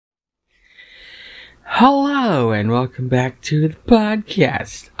Hello and welcome back to the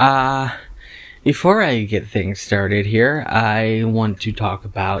podcast. Before I get things started here, I want to talk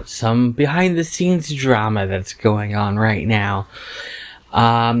about some behind the scenes drama that's going on right now.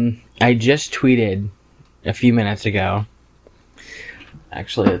 I just tweeted a few minutes ago.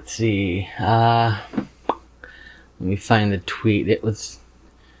 Actually, let's see. Let me find the tweet. It was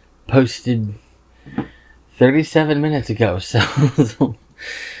posted 37 minutes ago, so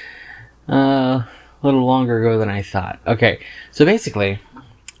a little longer ago than I thought. Okay, so basically,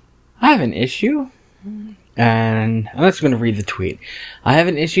 I have an issue, and I'm just going to read the tweet. I have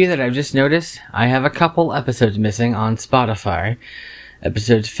an issue that I've just noticed. I have a couple episodes missing on Spotify.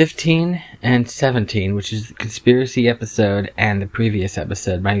 Episodes 15 and 17, which is the conspiracy episode and the previous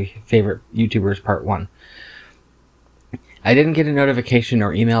episode, my favorite YouTubers part 1. I didn't get a notification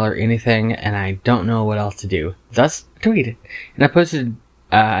or email or anything, and I don't know what else to do. Thus, I tweeted. And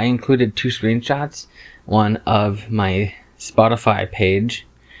I included 2 screenshots. One of my Spotify page.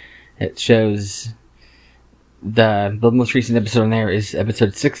 It shows the most recent episode on there is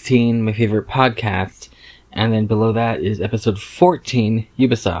episode 16, my favorite podcast. And then below that is episode 14,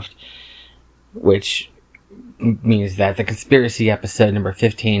 Ubisoft. Which means that the conspiracy episode number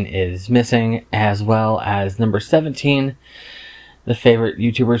 15 is missing, as well as number 17, the favorite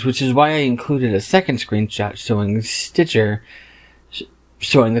YouTubers, which is why I included a second screenshot showing Stitcher,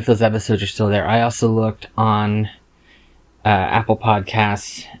 showing that those episodes are still there. I also looked on Apple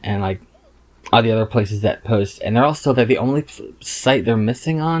Podcasts and like all the other places that post, and they're all still there. The only site they're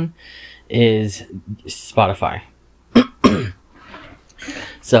missing on is Spotify.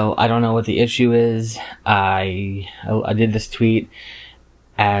 So I don't know what the issue is. I did this tweet,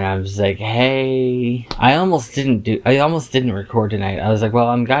 and I was like, "Hey, I almost didn't record tonight." I was like, "Well,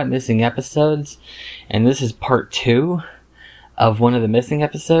 I've got missing episodes, and this is part 2 of one of the missing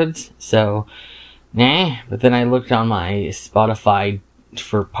episodes." So, nah. But then I looked on my Spotify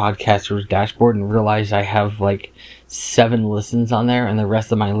for podcasters dashboard and realized I have like 7 listens on there, and the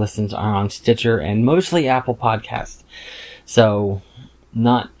rest of my listens are on Stitcher and mostly Apple Podcasts. So,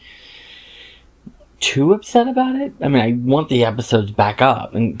 not too upset about it. I mean, I want the episodes back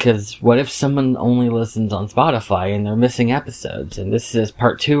up, and because what if someone only listens on Spotify and they're missing episodes, and this is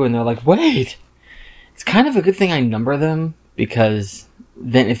part 2, and they're like, wait, it's kind of a good thing I number them, because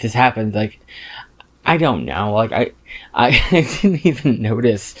then if this happens, like, I don't know, like, I didn't even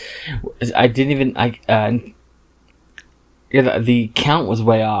notice, the count was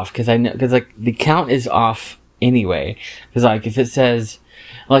way off, because like, the count is off anyway, because, like, if it says,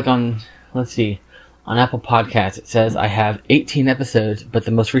 like, on Apple Podcasts, it says I have 18 episodes, but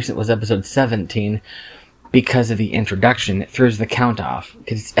the most recent was episode 17, because of the introduction. It throws the count off,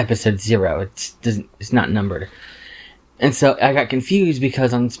 because it's episode 0, it's not numbered. And so I got confused,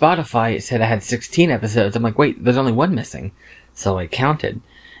 because on Spotify it said I had 16 episodes. I'm like, wait, there's only 1 missing. So I counted,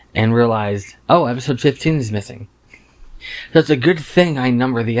 and realized, oh, episode 15 is missing. So it's a good thing I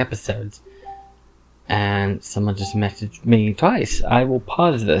number the episodes. And someone just messaged me twice. I will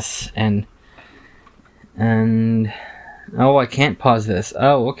pause this, and oh, I can't pause this.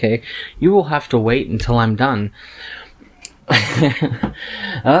 Oh, okay. You will have to wait until I'm done.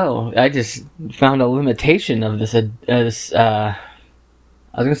 Oh, I just found a limitation of this, I was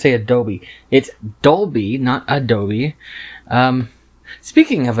gonna say Adobe. It's Dolby, not Adobe.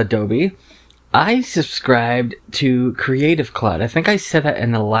 Speaking of Adobe, I subscribed to Creative Cloud. I think I said that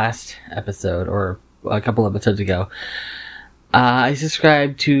in the last episode, or a couple episodes ago. I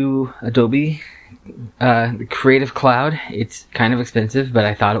subscribed to Adobe, Creative Cloud. It's kind of expensive, but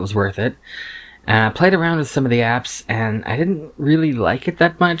I thought it was worth it. And I played around with some of the apps, and I didn't really like it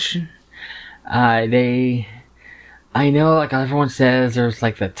that much. I know, like everyone says, there's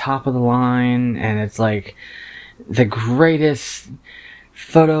like the top of the line, and it's like the greatest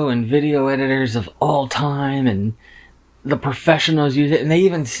photo and video editors of all time, and the professionals use it. And they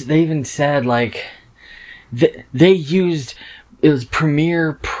even said, like, they used, it was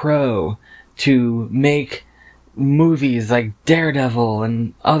Premiere Pro to make movies like Daredevil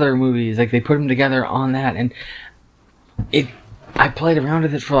and other movies. Like, they put them together on that, and I played around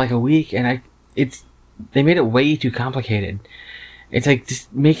with it for like a week, and they made it way too complicated. It's like,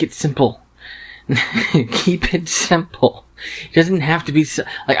 just make it simple. Keep it simple. It doesn't have to be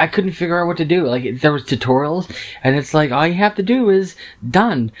like, I couldn't figure out what to do. Like, there was tutorials, and it's like, all you have to do is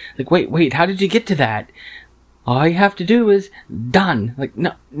done. Like, wait, how did you get to that? All you have to do is done. Like,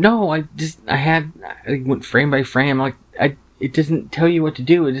 no, I went frame by frame. Like, it doesn't tell you what to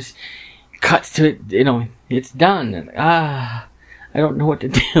do. It just cuts to it, it's done. I don't know what to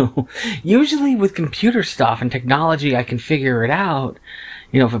do. Usually with computer stuff and technology, I can figure it out.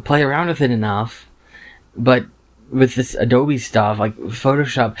 If I play around with it enough. But with this Adobe stuff, like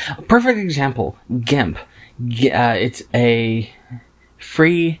Photoshop, a perfect example, GIMP. It's a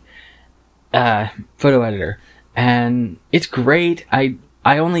free photo editor, and it's great. I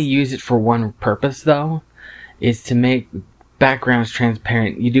only use it for one purpose, though, is to make backgrounds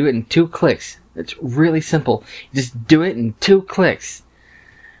transparent. You do it in 2 clicks. It's really simple. You just do it in 2 clicks.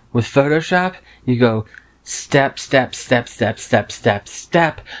 With Photoshop, you go step, step, step, step, step, step,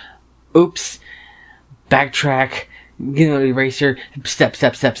 step. Oops. Backtrack. Eraser. Step,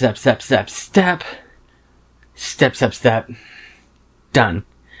 step, step, step, step, step, step. Step, step, step. Done.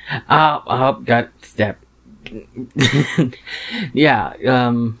 Got step. Yeah.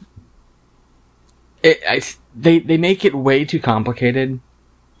 They make it way too complicated,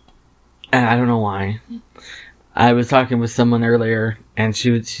 and I don't know why. I was talking with someone earlier, and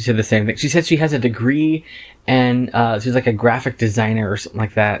she said the same thing. She said she has a degree, and she's like a graphic designer or something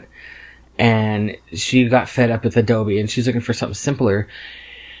like that, and she got fed up with Adobe, and she's looking for something simpler,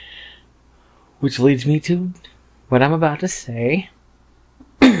 which leads me to what I'm about to say.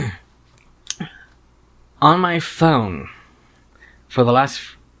 On my phone, for the last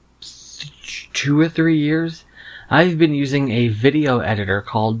 2 or 3 years, I've been using a video editor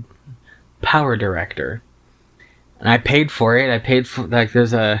called Power Director. And I paid for it. I paid for, like,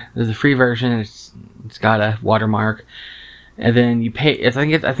 there's a free version. It's got a watermark. And then you pay, I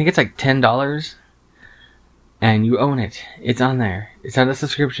think it's like $10. And you own it. It's on there. It's on a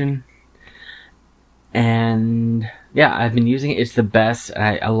subscription. And yeah, I've been using it. It's the best.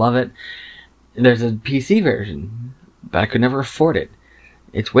 I love it. There's a PC version, but I could never afford it.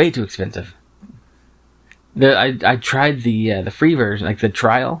 It's way too expensive. I tried the free version, like the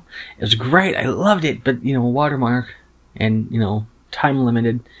trial. It was great. I loved it, but watermark and time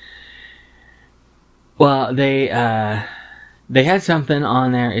limited. Well, they had something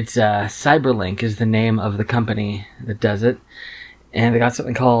on there. It's Cyberlink is the name of the company that does it, and they got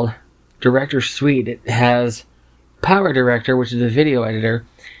something called Director Suite. It has Power Director, which is a video editor,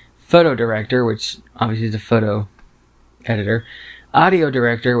 Photo Director, which obviously is a photo editor, Audio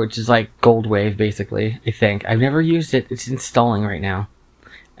Director, which is like Gold Wave, basically, I think. I've never used it. It's installing right now.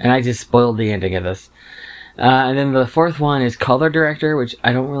 And I just spoiled the ending of this. And then the 4th one is Color Director, which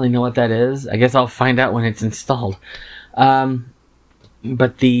I don't really know what that is. I guess I'll find out when it's installed.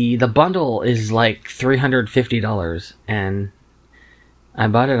 But the bundle is like $350, and I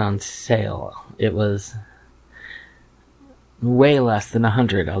bought it on sale. It was way less than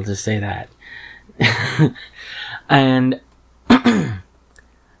 $100, I'll just say that. And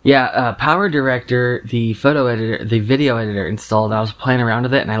yeah, Power Director, the photo editor, the video editor installed. I was playing around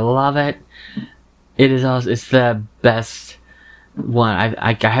with it, and I love it. It is also, it's the best one.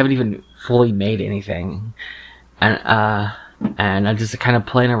 I haven't even fully made anything, and I'm just kind of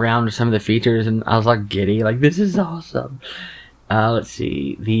playing around with some of the features, and I was like giddy, like this is awesome. Let's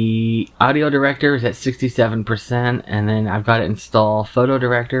see. The Audio Director is at 67%, and then I've got to install Photo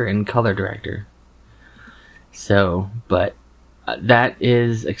Director and Color Director. So, but that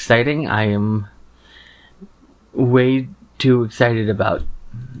is exciting. I am way too excited about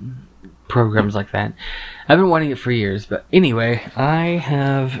programs like that. I've been wanting it for years, but anyway, I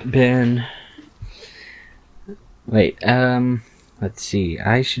have been... Wait, let's see.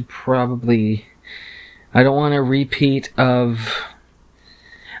 I should probably... I don't want to repeat of...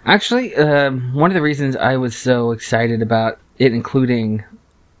 Actually, one of the reasons I was so excited about it including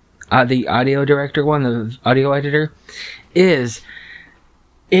the Audio Director one, the audio editor, is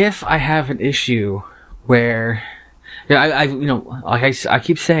if I have an issue where... I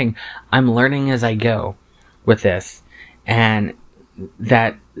keep saying, I'm learning as I go with this. And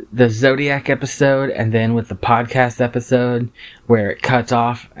that the Zodiac episode, and then with the podcast episode, where it cuts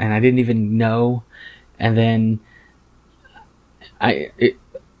off, and I didn't even know... And then I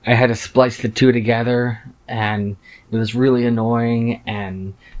had to splice the two together, and it was really annoying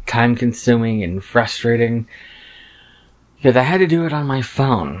and time-consuming and frustrating because I had to do it on my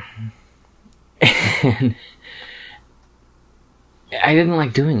phone, and I didn't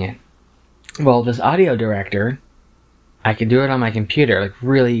like doing it. Well, this Audio Director, I could do it on my computer, like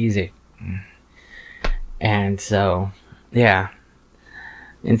really easy, and so yeah.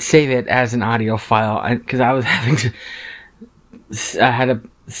 And save it as an audio file, because I was having to. I had to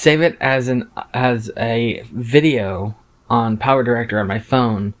save it as a video on Power Director on my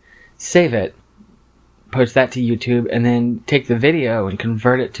phone, save it, post that to YouTube, and then take the video and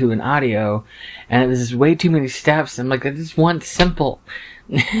convert it to an audio. And it was just way too many steps. I'm like, I just want simple.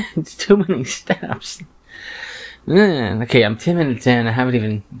 It's too many steps. Okay, I'm 10 minutes in. I haven't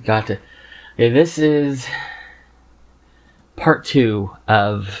even got to. Okay, this is part 2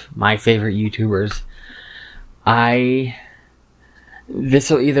 of my favorite YouTubers. this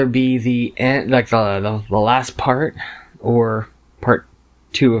will either be the end, like the last part, or part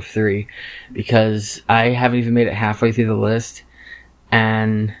 2 of 3, because I haven't even made it halfway through the list,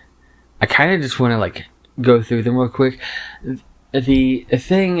 and I kind of just want to like go through them real quick. The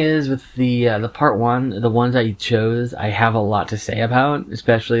thing is with the part 1, the ones I chose, I have a lot to say about,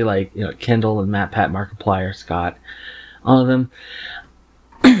 especially like, you know, Kendall and Matt, Pat, Markiplier, Scott, all of them.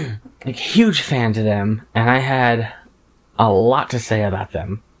 Like, huge fans of them, and I had a lot to say about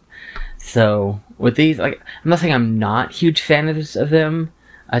them. So with these, like, I'm not saying I'm not huge fans of them.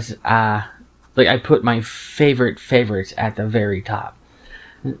 I put my favorites at the very top.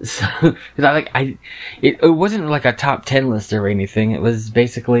 So, cause it wasn't like a top 10 list or anything. It was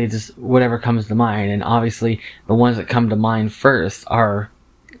basically just whatever comes to mind, and obviously the ones that come to mind first are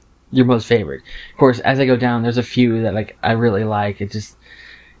your most favorite. Of course, as I go down, there's a few that like I really like. It just,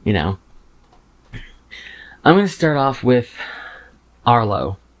 you know. I'm gonna start off with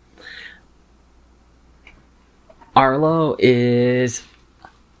Arlo. Arlo is...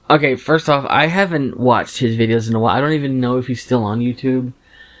 Okay, first off, I haven't watched his videos in a while. I don't even know if he's still on YouTube.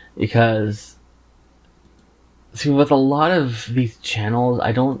 Because, see, with a lot of these channels,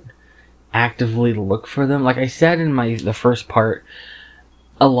 I don't actively look for them. Like I said in the first part,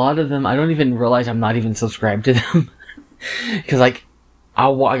 a lot of them, I don't even realize I'm not even subscribed to them. Because, like,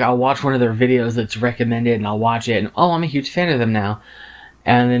 I'll watch one of their videos that's recommended, and I'll watch it, and oh, I'm a huge fan of them now.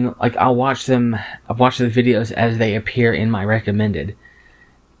 And then, like, I'll watch the videos as they appear in my recommended.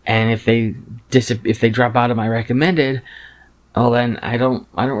 And if they drop out of my recommended, well, then I don't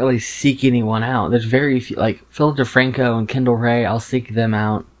really seek anyone out. There's very few, like Philip DeFranco and Kendall Ray, I'll seek them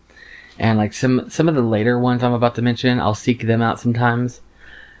out. And like some of the later ones I'm about to mention, I'll seek them out sometimes.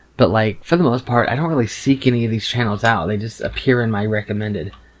 But like, for the most part, I don't really seek any of these channels out. They just appear in my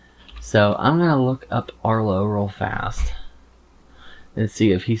recommended. So I'm gonna look up Arlo real fast. Let's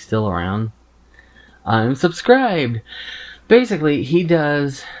see if he's still around. I'm subscribed! Basically, he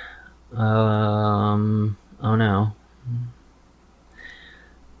does, oh no.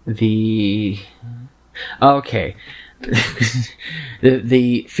 Okay.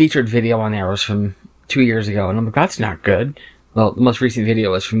 the featured video on there was from 2 years ago, and I'm like, that's not good. Well, the most recent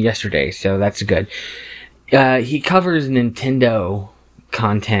video was from yesterday, so that's good. He covers Nintendo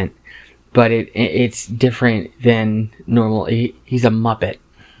content, but it's different than normal. He's a Muppet,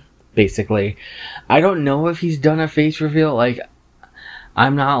 basically. I don't know if he's done a face reveal. Like,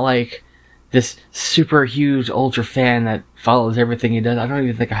 I'm not like this super huge ultra fan that follows everything he does. I don't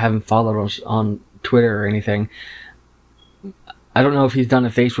even think I have him followed on Twitter or anything. I don't know if he's done a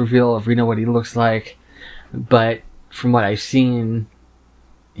face reveal, if we know what he looks like, but from what I've seen,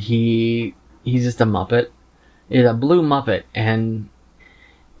 he's just a Muppet. He's a blue Muppet, and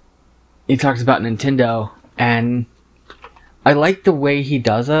he talks about Nintendo, and I like the way he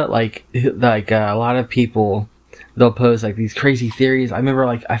does it. Like a lot of people, they'll post like these crazy theories. I remember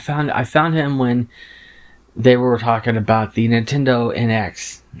like I found him when they were talking about the Nintendo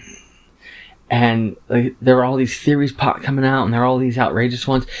NX, and like, there were all these theories coming out, and there were all these outrageous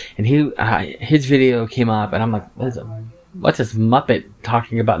ones. And his video came up, and I'm like, what's this Muppet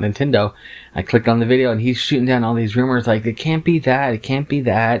talking about Nintendo? I clicked on the video, and he's shooting down all these rumors like, it can't be that, it can't be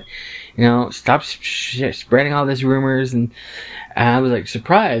that. You know, stop spreading all these rumors. And I was like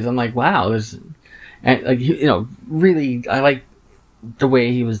surprised. I'm like, wow, and like, you know, really, I like the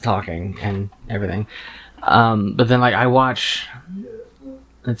way he was talking and everything. But then like I watch,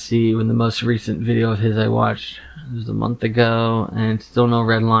 let's see, when the most recent video of his I watched, it was a month ago, and still no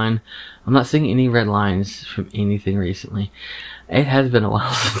red line. I'm not seeing any red lines from anything recently. It has been a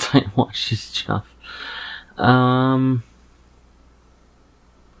while since I watched his stuff.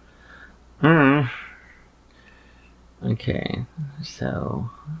 Okay, so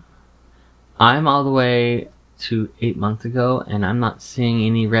I'm all the way to 8 months ago, and I'm not seeing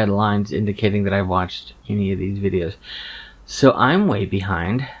any red lines indicating that I've watched any of these videos. So I'm way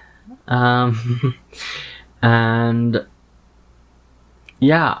behind. And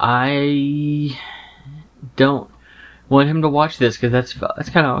yeah, I don't want him to watch this because that's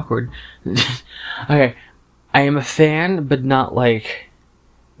kind of awkward. Okay, I am a fan, but not like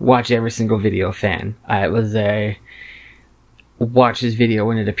watch every single video fan. I was a watch his video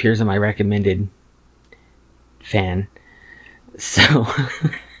when it appears in my recommended fan. So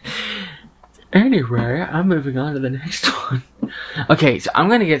anyway, I'm moving on to the next one. Okay, so I'm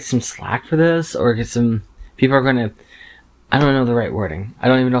gonna get some slack for this, or get some people are gonna, I don't know the right wording. I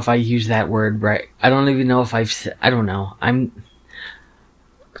don't even know if I use that word right. I don't even know if I don't know.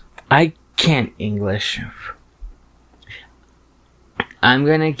 I can't English. I'm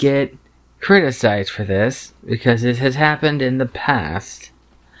gonna get criticized for this, because this has happened in the past.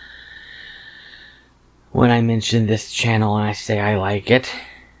 When I mention this channel and I say I like it.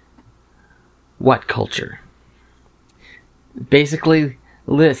 What culture? Basically,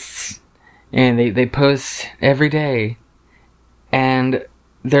 lists. And they post every day. And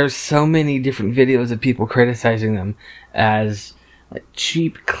there's so many different videos of people criticizing them as like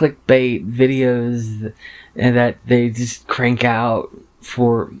cheap clickbait videos and that they just crank out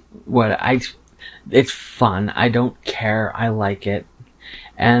for it's fun. I don't care. I like it.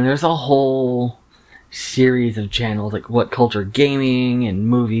 And there's a whole series of channels like What Culture Gaming and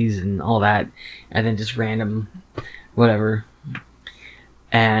movies and all that, and then just random whatever.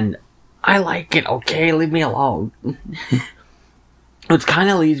 And I like it, okay? Leave me alone. Which kind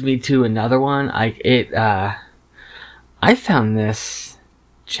of leads me to another one. I found this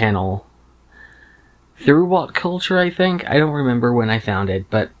channel through What Culture, I think. I don't remember when I found it,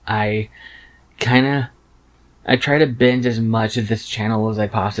 but I try to binge as much of this channel as I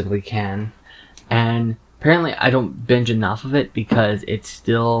possibly can. And apparently I don't binge enough of it because it's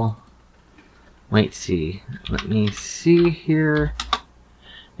still... Let me see here.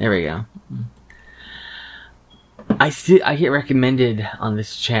 There we go. I get recommended on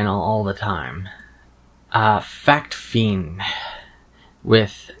this channel all the time. Fact Fiend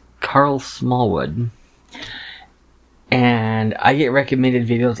with Carl Smallwood. And I get recommended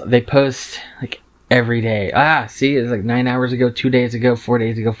videos. They post like every day. See, it's like 9 hours ago, 2 days ago, 4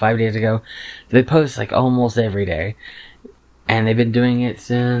 days ago, 5 days ago. They post like almost every day. And they've been doing it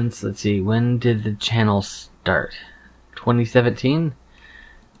since, let's see, when did the channel start? 2017?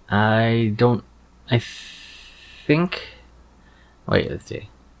 I think, wait, let's see,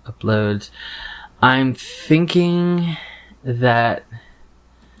 uploads. I'm thinking that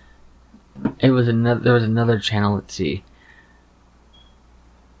there was another channel, let's see.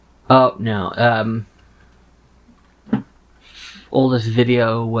 Oh, no, oldest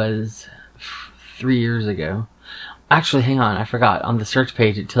video was 3 years ago. Actually, hang on, I forgot. On the search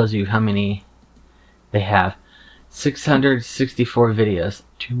page, it tells you how many they have. 664 videos.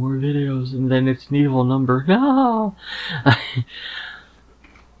 2 more videos, and then it's an evil number. No!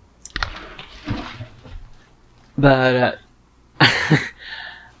 But,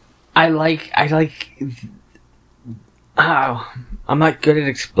 I like, I'm not good at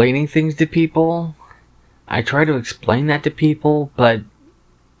explaining things to people. I try to explain that to people, but,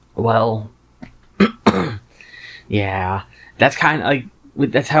 well, yeah, that's kind of like,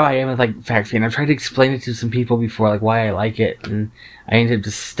 that's how I am with like Fact Fiend. I've tried to explain it to some people before, like why I like it, and I ended up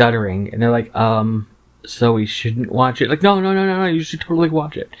just stuttering, and they're like, so we shouldn't watch it? Like, no, you should totally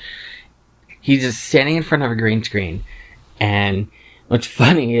watch it. He's just standing in front of a green screen, and what's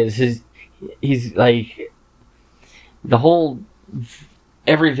funny is he's like,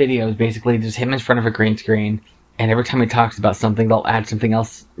 every video is basically just him in front of a green screen, and every time he talks about something, they'll add something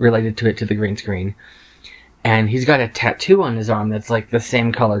else related to it to the green screen. And he's got a tattoo on his arm that's like the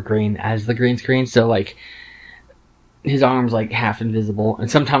same color green as the green screen, so like his arm's like half invisible,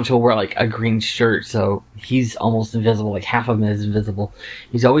 and sometimes he'll wear like a green shirt, so he's almost invisible, like half of him is invisible.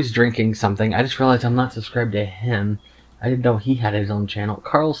 He's always drinking something. I just realized I'm not subscribed to him. I didn't know he had his own channel.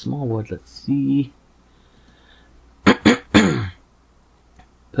 Carl Smallwood, let's see.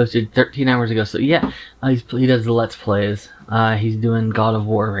 Posted 13 hours ago, so yeah, he does the Let's Plays. He's doing God of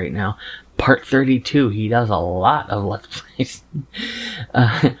War right now. Part 32, he does a lot of Let's Plays.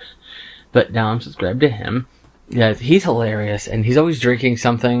 But now I'm subscribed to him. Yeah, he's hilarious, and he's always drinking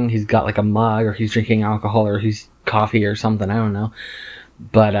something. He's got like a mug, or he's drinking alcohol, or he's coffee or something, I don't know.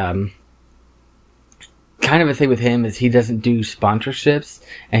 But, kind of a thing with him is he doesn't do sponsorships,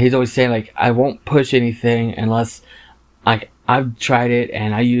 and he's always saying like, I won't push anything unless I've tried it,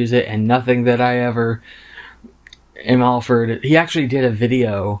 and I use it, and nothing that I ever am offered. He actually did a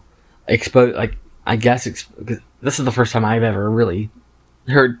video this is the first time I've ever really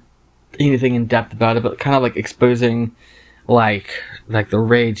heard anything in depth about it, but kind of like exposing like the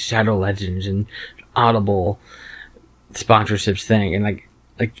Raid Shadow Legends and Audible sponsorships thing, and like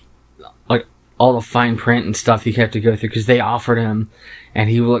all the fine print and stuff he had to go through, because they offered him, and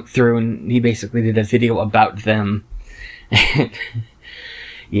he looked through and he basically did a video about them.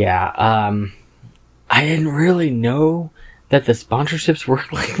 Yeah, I didn't really know that the sponsorships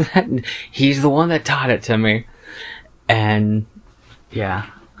work like that, and he's the one that taught it to me. And yeah,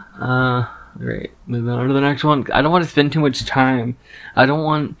 right, moving on to the next one. I don't want to spend too much time.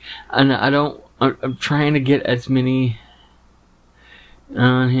 I'm trying to get as many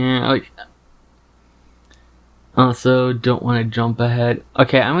on here. Like, also don't want to jump ahead.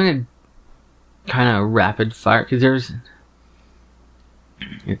 Okay, I'm gonna kind of rapid fire, because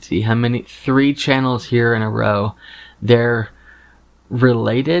let's see how many, 3 channels here in a row. They're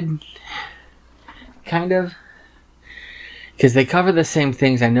related, kind of, because they cover the same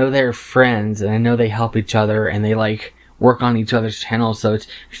things. I know they're friends, and I know they help each other, and they like work on each other's channels. So it's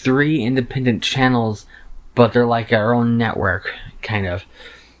 3 independent channels, but they're like our own network, kind of.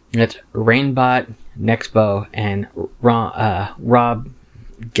 It's Rainbot, Nexpo, and Rob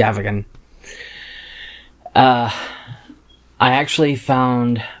Gavigan. I actually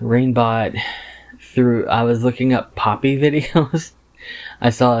found Rainbot through, I was looking up Poppy videos. I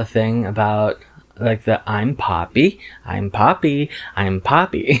saw a thing about like the I'm Poppy, I'm Poppy, I'm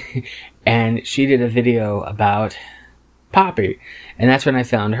Poppy. And she did a video about Poppy. And that's when I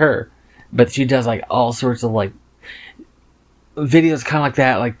found her. But she does like all sorts of like videos kind of like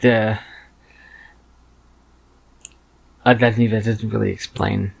that, like the... that doesn't really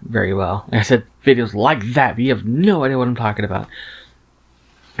explain very well. Like I said, videos like that, but you have no idea what I'm talking about.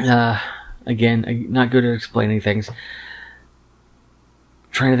 Again, I'm not good at explaining things.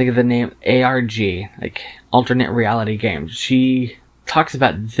 Trying to think of the name. ARG, like alternate reality games. She talks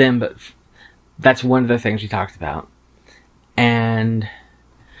about them, but that's one of the things she talks about. And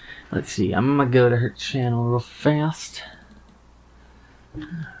let's see, I'm gonna go to her channel real fast.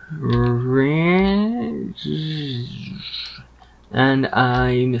 And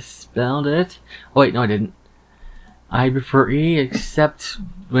I misspelled it. Oh wait, no I didn't. I prefer E, except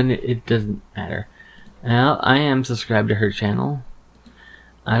when it doesn't matter. Well, I am subscribed to her channel.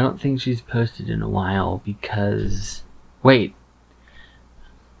 I don't think she's posted in a while because... Wait.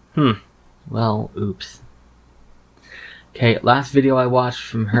 Well, oops. Okay, last video I watched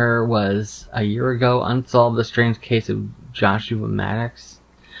from her was a year ago, Unsolved the Strange Case of Joshua Maddox.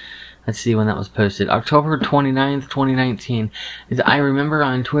 Let's see when that was posted. October 29th, 2019. I remember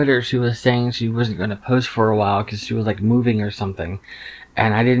on Twitter she was saying she wasn't going to post for a while because she was like moving or something.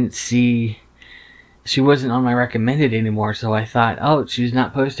 And I didn't see... She wasn't on my recommended anymore, so I thought, oh, she's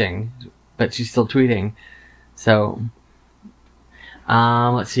not posting. But she's still tweeting. So,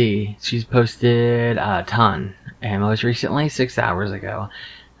 let's see. She's posted a ton. And most recently, 6 hours ago.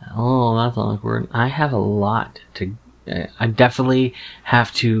 Oh, that's awkward. I have a lot to... I definitely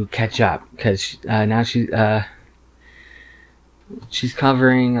have to catch up. Because now she's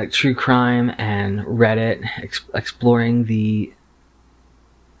covering like true crime and Reddit. Exploring the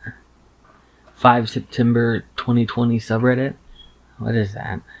 5 September 2020 subreddit. What is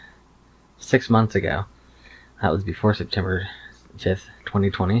that? 6 months ago. That was before September 5th,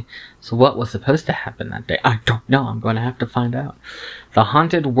 2020. So what was supposed to happen that day? I don't know. I'm going to have to find out. The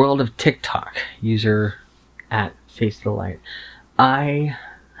Haunted World of TikTok. User at Face the Light. I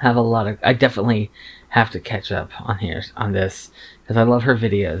definitely have to catch up on this. Because I love her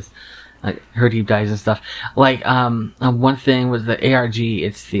videos. Like her deep dives and stuff. Like, one thing was the ARG,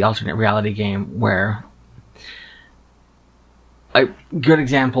 it's the alternate reality game where a good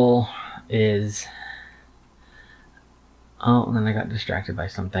example is... Oh, and then I got distracted by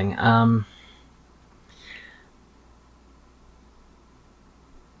something. I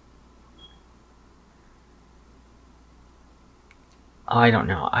don't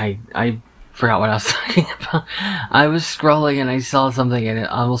know. I forgot what I was talking about. I was scrolling and I saw something and it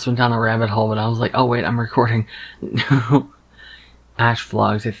almost went down a rabbit hole, but I was like, oh wait, I'm recording. Ash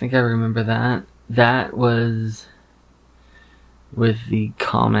Vlogs, I think I remember that. That was with the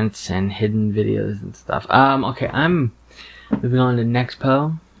comments and hidden videos and stuff. Okay, I'm moving on to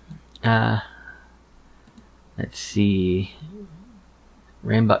Nexpo. Let's see.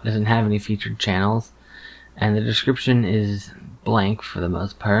 Rainbow doesn't have any featured channels. And the description is blank for the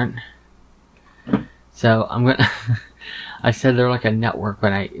most part. So I'm gonna. I said they're like a network,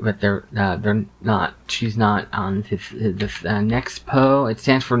 but they're not. She's not on this Nexpo. It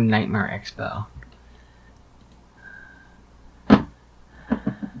stands for Nightmare Expo.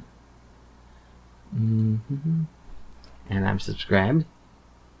 And I'm subscribed.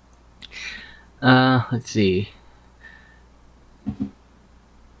 Let's see.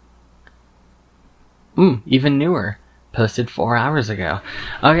 Even newer. Posted 4 hours ago.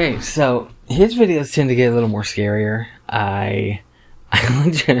 Okay, so his videos tend to get a little more scarier. I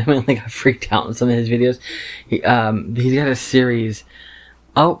legitimately got freaked out in some of his videos. He's got a series.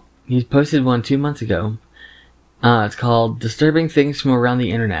 Oh, he posted one 2 months ago. It's called Disturbing Things from Around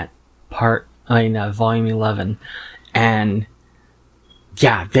the Internet, Volume 11. And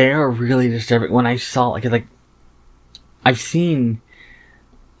yeah, they are really disturbing. When I saw like I've seen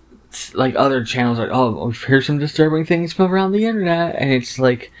like other channels like, oh, here's some disturbing things from around the internet, and it's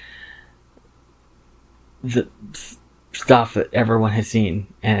like stuff that everyone has seen,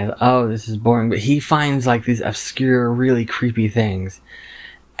 and oh, this is boring. But he finds like these obscure, really creepy things,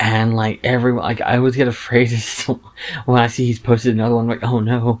 and like everyone, like I always get afraid when I see he's posted another one. I'm like, oh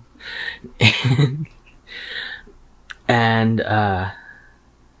no, and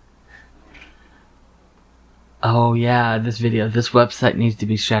oh yeah, this website needs to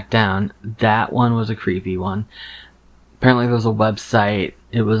be shut down. That one was a creepy one. Apparently there was a website.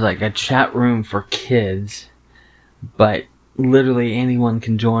 It was like a chat room for kids, but literally anyone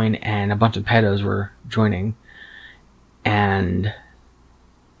can join, and a bunch of pedos were joining. And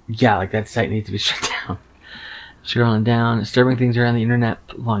yeah, like that site needs to be shut down. Scrolling down, Disturbing Things Around the Internet,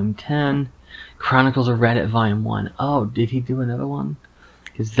 Volume 10. Chronicles of Reddit, Volume 1. Oh, did he do another one?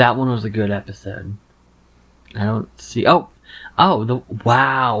 Because that one was a good episode. I don't see...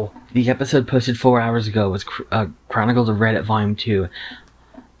 Wow! The episode posted 4 hours ago was Chronicles of Reddit, Volume 2.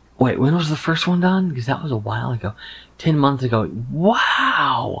 Wait, when was the first one done? Because that was a while ago. 10 months ago.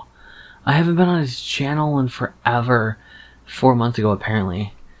 Wow! I haven't been on his channel in forever. 4 months ago,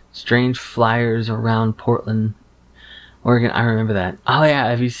 apparently. Strange Flyers Around Portland, Oregon. I remember that. Oh yeah,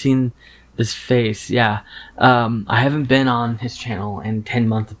 have you seen this face? Yeah. I haven't been on his channel in 10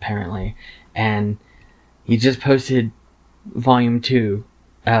 months, apparently. And he just posted Volume 2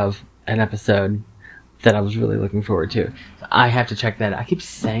 of an episode that I was really looking forward to. So I have to check that out. I keep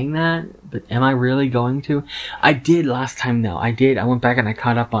saying that, but am I really going to? I did last time, though. I did. I went back and I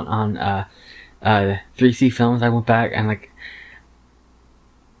caught up on 3C Films. I went back and, like,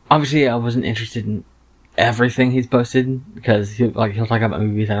 obviously I wasn't interested in everything he's posted, because he'll talk about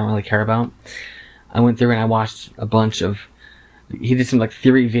movies I don't really care about. I went through and I watched a bunch of... He did some, like,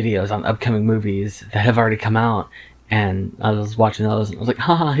 theory videos on upcoming movies that have already come out, and I was watching those, and I was like,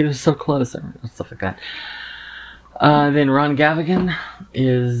 haha, he was so close, or stuff like that. Then Ron Gavigan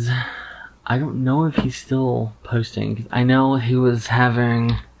is... I don't know if he's still posting. I know he was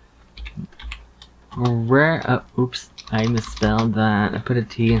having... oops, I misspelled that. I put a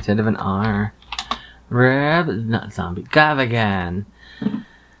T instead of an R. Not zombie. Gavigan.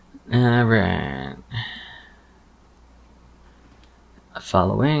 Alright.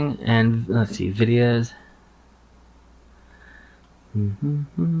 Following, and let's see, videos.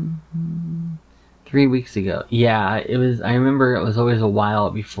 3 weeks ago. Yeah, it was. I remember it was always a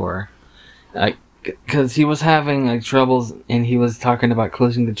while before, because he was having like troubles, and he was talking about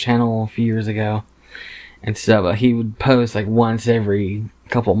closing the channel a few years ago, and so he would post like once every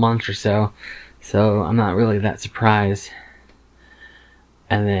couple months or so. So I'm not really that surprised.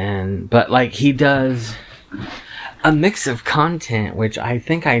 And then, but like he does a mix of content, which I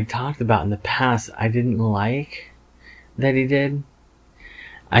think I talked about in the past. I didn't like that he did.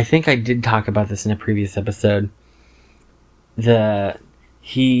 I think I did talk about this in a previous episode. I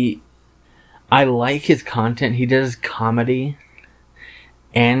like his content. He does comedy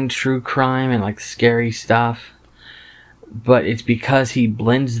and true crime and like scary stuff, but it's because he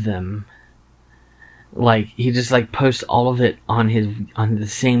blends them. Like he just like posts all of it on the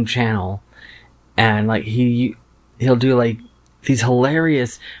same channel, and like he'll do like these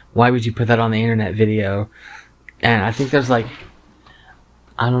hilarious "why would you put that on the internet" video, and I think there's like,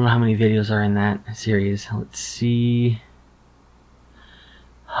 I don't know how many videos are in that series. Let's see.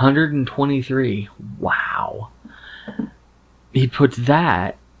 123. Wow. He puts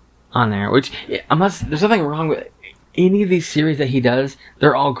that on there, which there's nothing wrong with any of these series that he does.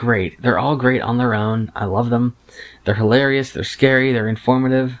 They're all great. They're all great on their own. I love them. They're hilarious. They're scary. They're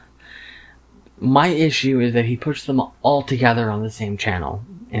informative. My issue is that he puts them all together on the same channel,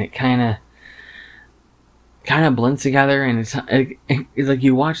 and it kind of blends together, and it's like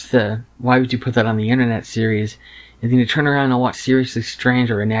you watch the "Why Would You Put That on the Internet" series, and then you turn around and watch Seriously Strange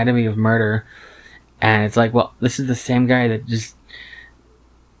or Anatomy of Murder, and it's like, well, this is the same guy that just...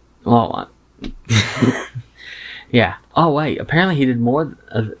 Well, yeah. Oh, wait, apparently he did more,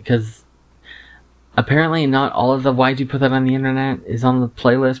 because apparently not all of the "Why'd You Put That on the Internet" is on the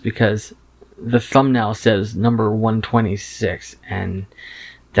playlist, because the thumbnail says number 126, and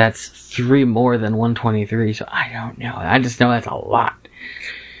that's 3 more than 123, so I don't know. I just know that's a lot.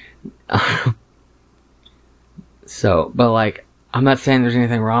 So, but like, I'm not saying there's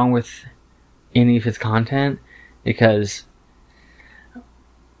anything wrong with any of his content, because,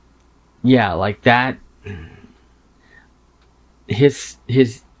 yeah, like that, his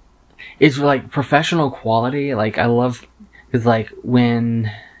it's like professional quality. Like, I love, because like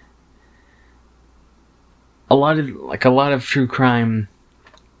when a lot of true crime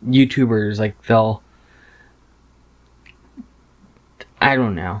YouTubers, like I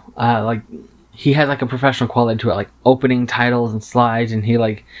don't know, like he has like a professional quality to it, like opening titles and slides, and he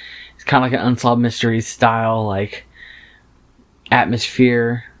like, it's kind of like an Unsolved Mysteries style, like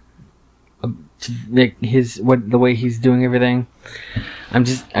atmosphere to the way he's doing everything. I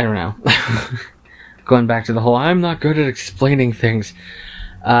don't know. Going back to the whole I'm not good at explaining things.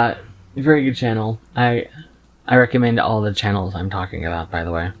 Very good channel. I recommend all the channels I'm talking about, by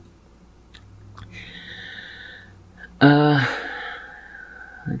the way.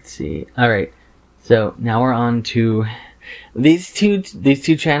 Let's see. Alright. So now we're on to these two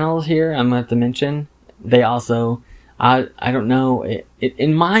channels here I'm going to have to mention. They also, I don't know,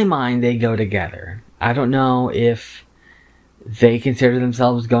 in my mind they go together. I don't know if they consider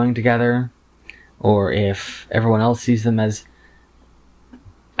themselves going together, or if everyone else sees them as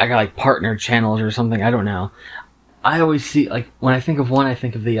like partner channels or something. I don't know. I always see, like, when I think of one, I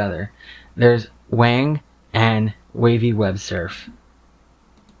think of the other. There's Wang and Wavy Web Surf.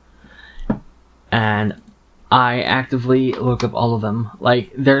 And I actively look up all of them.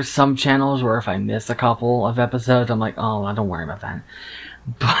 Like, there's some channels where if I miss a couple of episodes, I'm like, oh, don't worry about that.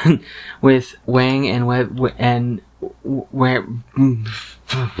 But with Wang and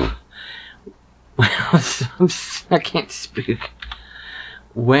I can't speak.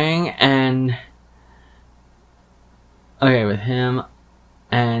 Wang and with him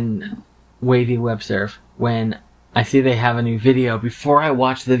and Wavy Web Surf, when I see they have a new video, before I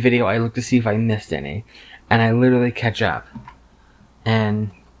watch the video, I look to see if I missed any, and I literally catch up.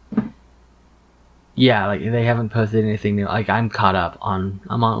 And yeah, like, they haven't posted anything new. Like, I'm caught up on.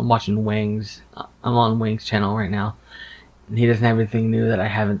 I'm on Wang's channel right now. He doesn't have anything new that I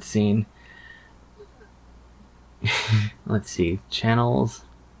haven't seen. Let's see, channels.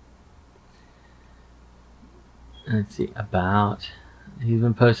 Let's see, about. He's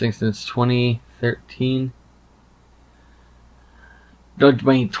been posting since 2013. No,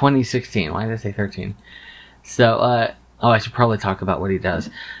 wait, 2016. Why did I say 13? So, I should probably talk about what he does.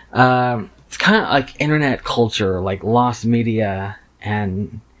 It's kind of like internet culture, like lost media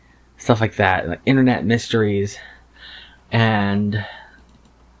and stuff like that, like internet mysteries and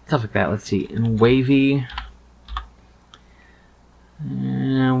stuff like that. Let's see, and Wavy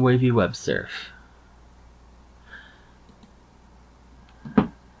Web Surf.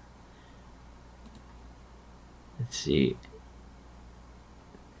 Let's see.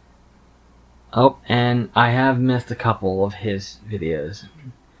 Oh, and I have missed a couple of his videos.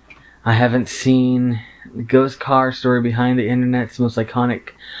 I haven't seen the ghost car story behind the internet's most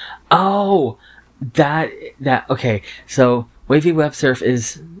iconic. Oh, okay. So Wavy Web Surf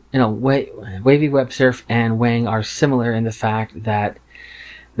is, Wavy Web Surf and Wang are similar in the fact that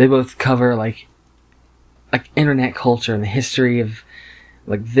they both cover like internet culture and the history of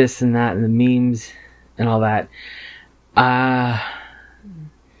like this and that and the memes and all that.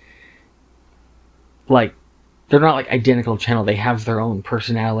 Like, they're not like identical channel. They have their own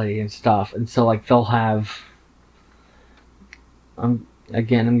personality and stuff, and so like they'll have. I'm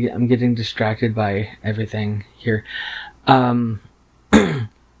getting distracted by everything here. I've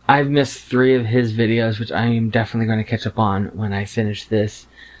missed 3 of his videos, which I am definitely going to catch up on when I finish this.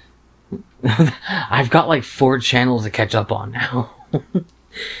 I've got like 4 channels to catch up on now.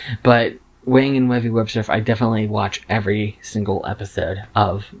 But Wang and Wavy Web Surf, I definitely watch every single episode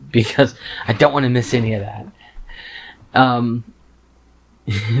of, because I don't want to miss any of that. And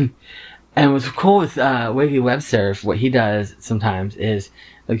what's cool with Wavy Web Surf, what he does sometimes is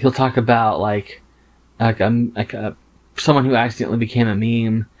like he'll talk about someone who accidentally became a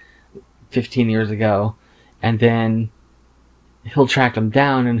meme 15 years ago, and then he'll track them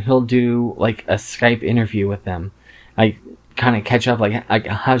down and he'll do like a Skype interview with them, like kind of catch up, like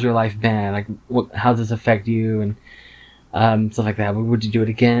how's your life been, like how does this affect you, and stuff like that. Would you do it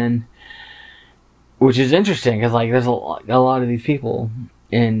again? Which is interesting because like there's a lot of these people,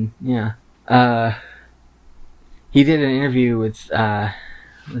 and yeah. He did an interview with,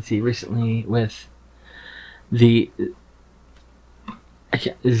 recently with Zillion,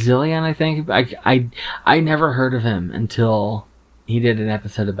 I think. I never heard of him until he did an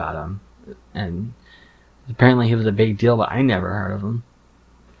episode about him. And apparently he was a big deal, but I never heard of him.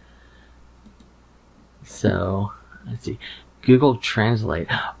 So, let's see. Google Translate.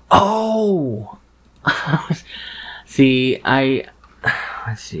 Oh! See, let's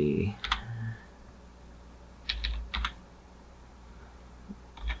see.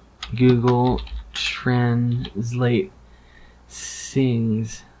 Google Translate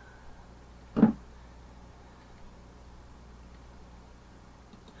sings.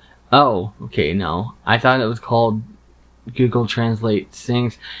 Oh, okay, no. I thought it was called Google Translate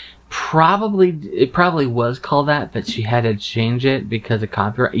sings, it probably was called that, but she had to change it because of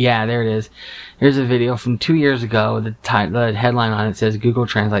copyright. Yeah, there it is. Here's a video from 2 years ago. The headline on it says Google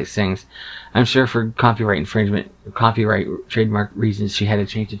Translate sings. I'm sure for copyright infringement, copyright trademark reasons, she had to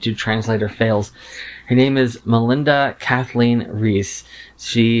change it to Translator Fails. Her name is Melinda Kathleen Reese.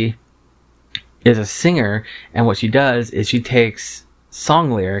 She is a singer, and what she does is she takes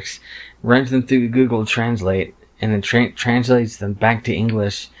song lyrics, runs them through Google Translate, and then translates them back to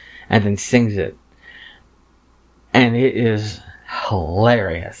English, and then sings it. And it is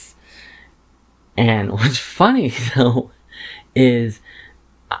hilarious. And what's funny, though, is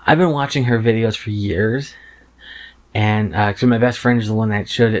I've been watching her videos for years. And, so my best friend is the one that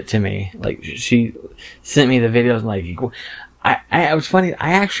showed it to me. Like, she sent me the videos, and like, it was funny,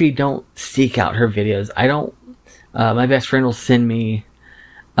 I actually don't seek out her videos. I don't, my best friend will send me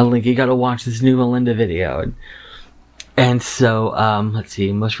a link. You gotta watch this new Melinda video. And so, let's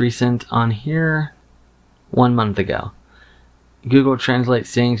see, most recent on here, 1 month ago. Google Translate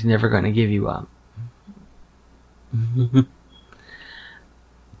sings Never Gonna Give You Up.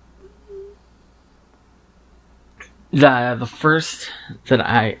 The first that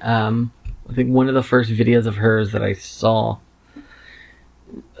I think one of the first videos of hers that I saw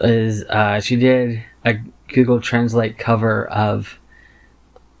is, she did a Google Translate cover of,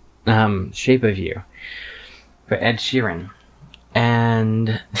 Shape of You for Ed Sheeran,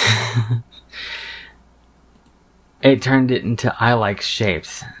 and it turned it into I Like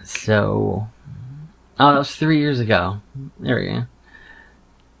Shapes. So, that was 3 years ago. There we go.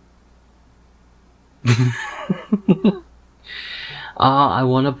 I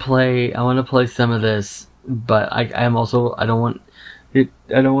want to play some of this, but I don't want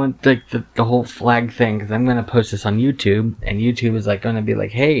like the whole flag thing, because I'm gonna post this on YouTube, and YouTube is like gonna be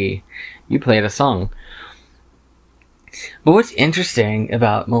like, hey, you played a song. But what's interesting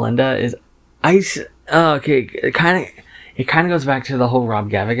about Melinda is it kind of goes back to the whole Rob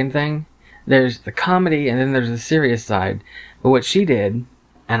Gavigan thing. There's the comedy, and then there's the serious side. But what she did,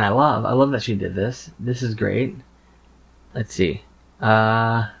 and I love that she did this. This is great. Let's see.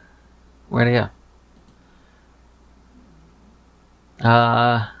 Where'd it go?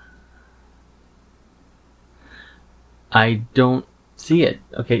 I don't see it.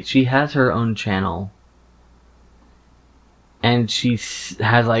 Okay, she has her own channel. And she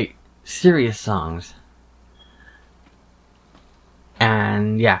has, like, serious songs.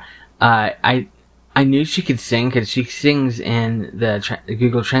 And, yeah. I knew she could sing, because she sings in the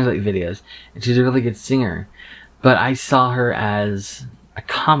Google Translate videos. And she's a really good singer. But I saw her as a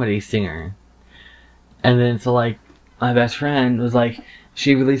comedy singer. And then, so, like, my best friend was like,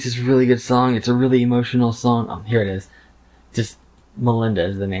 she released this really good song. It's a really emotional song. Oh, here it is. Just Melinda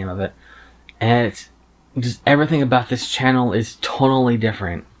is the name of it. And it's just everything about this channel is totally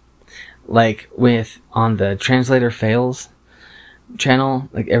different. Like on the Translator Fails channel,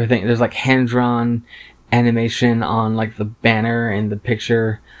 like everything, there's like hand-drawn animation on like the banner and the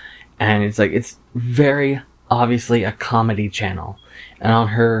picture. And it's very obviously a comedy channel. And on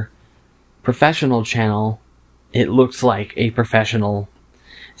her professional channel, it looks like a professional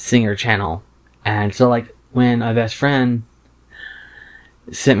singer channel. And so, like, when my best friend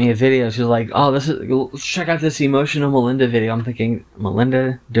sent me a video, she was like, oh, let's check out this emotional Melinda video. I'm thinking,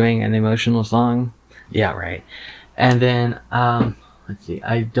 Melinda doing an emotional song? Yeah, right. And then, let's see,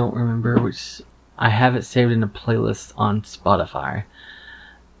 I don't remember which, I have it saved in a playlist on Spotify,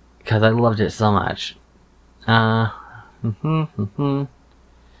 because I loved it so much.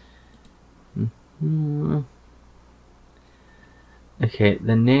 Okay,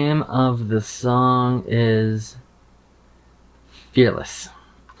 the name of the song is Fearless.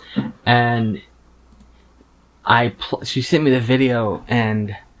 And she sent me the video,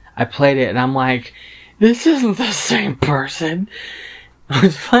 and I played it, and I'm like, this isn't the same person.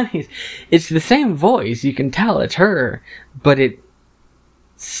 What's funny is, it's the same voice, you can tell it's her, but it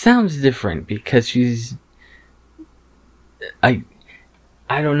sounds different, because she's, I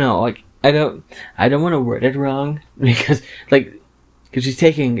don't know, like, I don't want to word it wrong, because she's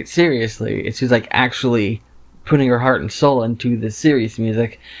taking it seriously. She's like actually putting her heart and soul into the serious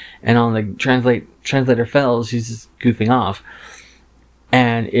music, and on the Translator Fails, she's just goofing off.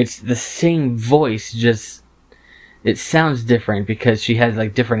 And it's the same voice, just it sounds different because she has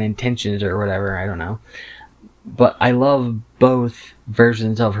like different intentions or whatever, I don't know. But I love both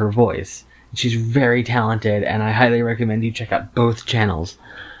versions of her voice. She's very talented, and I highly recommend you check out both channels.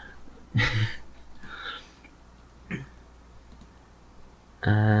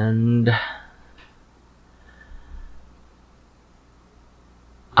 And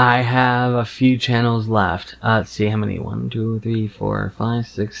I have a few channels left. Let's see how many. 1, 2, 3, 4, 5,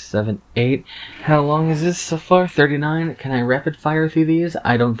 6, 7, 8. How long is this so far? 39. Can I rapid fire through these?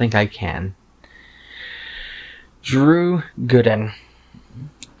 I don't think I can. Drew Gooden.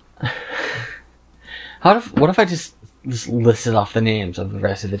 What if I just listed off the names of the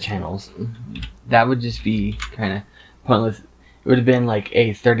rest of the channels? That would just be kind of pointless. It would have been like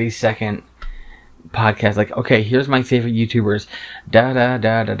a 30-second podcast. Like, okay, here's my favorite YouTubers. Da da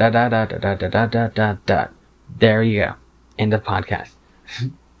da da da da da da da da da da da. There you go. End of podcast.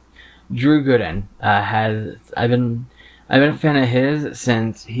 Drew Gooden I've been a fan of his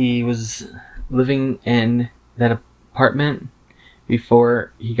since he was living in that apartment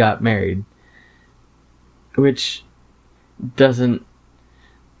before he got married, which doesn't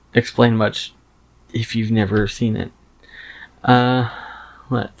explain much if you've never seen it.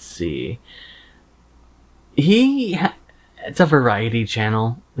 Let's see. It's a variety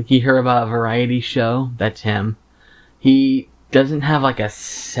channel. Like, you hear about a variety show, that's him. He doesn't have like a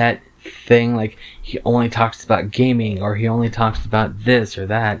set thing, like he only talks about gaming or he only talks about this or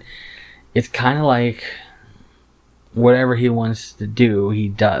that. It's kind of like whatever he wants to do, he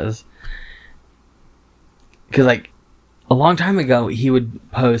does. Because, like, a long time ago, he would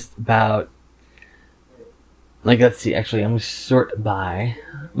post about, like, let's see, actually, I'm going to sort by.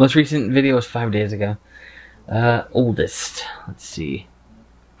 Most recent video was 5 days ago. Oldest, let's see.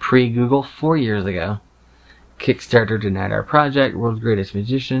 Pre-Google, 4 years ago. Kickstarter denied our project, world's greatest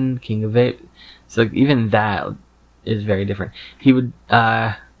magician, king of vape. So even that is very different. He would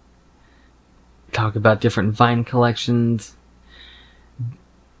talk about different Vine collections.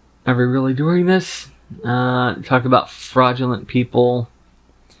 Are we really doing this? Talk about fraudulent people.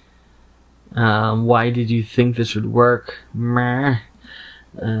 Why did you think this would work? And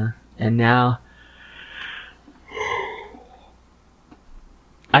now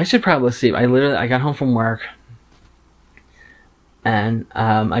I should probably sleep. I got home from work and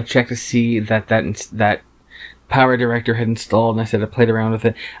I checked to see that Power Director had installed, and I said I played around with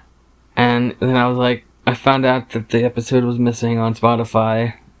it, and then I found out that the episode was missing on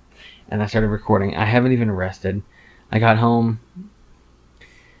Spotify, and I started recording. I haven't even rested. I got home,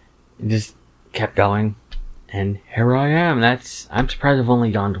 and just kept going, and here I am. I'm surprised I've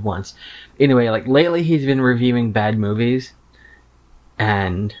only yawned once. Anyway, like, lately he's been reviewing bad movies,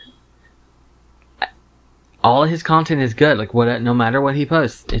 and all of his content is good. Like, no matter what he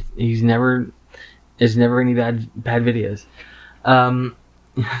posts, there's never any bad videos.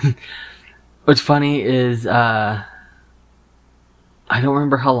 What's funny is I don't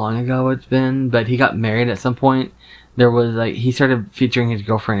remember how long ago it's been, but he got married at some point. There was he started featuring his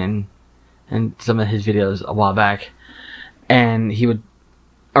girlfriend in some of his videos a while back, and he would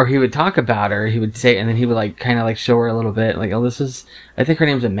talk about her. He would say, and then he would kind of show her a little bit, like, oh, I think her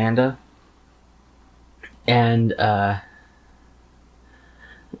name's Amanda. And I'm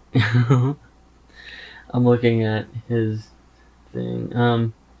looking at his thing.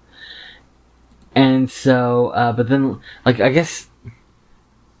 And so, but then, I guess,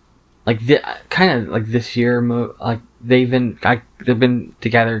 this year, they've been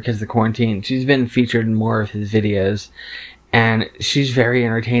together because of the quarantine. She's been featured in more of his videos, and she's very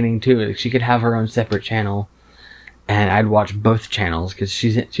entertaining too. She could have her own separate channel, and I'd watch both channels because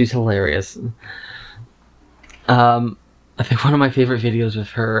she's hilarious. I think one of my favorite videos with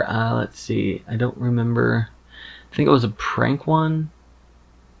her, let's see, I don't remember. I think it was a prank one.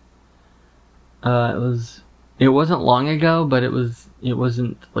 It wasn't long ago, but it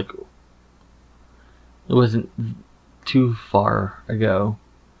wasn't too far ago.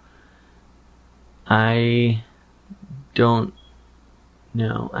 I don't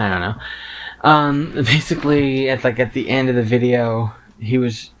know. Basically, at the end of the video, he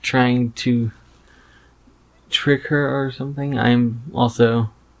was trying to trick her or something. I'm also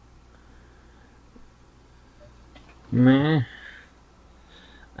I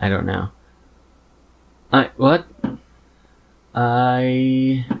don't know. I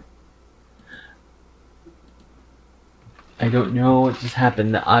don't know what just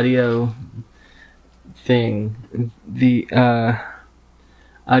happened. The audio thing, the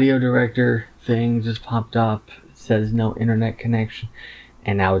audio director thing just popped up. It says no internet connection,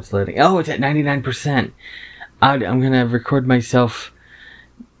 and now it's loading. Oh, it's at 99%. I'm gonna record myself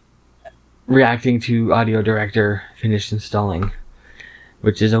reacting to audio director finished installing,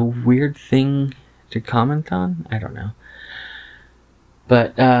 which is a weird thing to comment on. I don't know,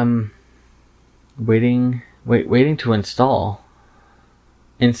 but waiting to install.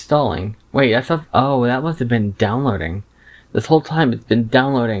 Installing. Wait, oh, that must have been downloading. This whole time it's been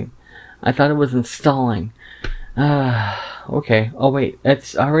downloading. I thought it was installing. Okay. Oh wait,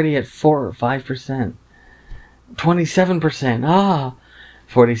 it's already at 4 or 5%. 27%.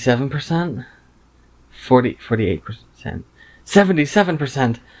 47%. 48%.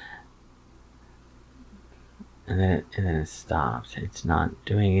 77%. And then it stops. It's not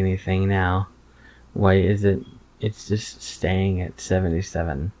doing anything now. Why is it? It's just staying at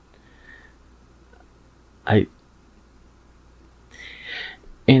 77.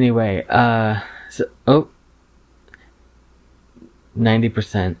 Anyway,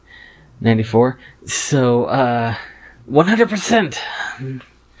 90%. 94. So, 100%.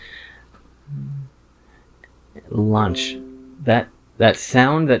 Lunch. That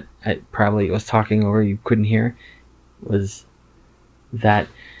sound that I probably was talking over, you couldn't hear, was that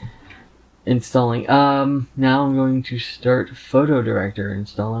installing. Now I'm going to start Photo Director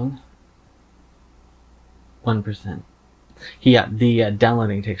installing. 1%. Yeah, the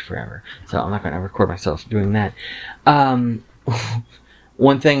downloading takes forever, so I'm not going to record myself doing that.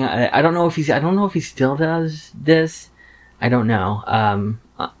 One thing, I don't know if he still does this. I don't know.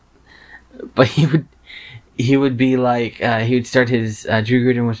 But he would be like, he would start his, Drew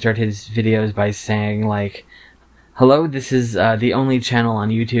Gooden would start his videos by saying like, hello, this is, the only channel on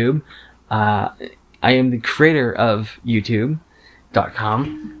YouTube. I am the creator of YouTube.com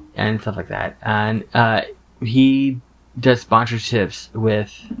and stuff like that. And, he does sponsorships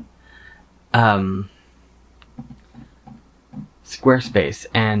with, Squarespace,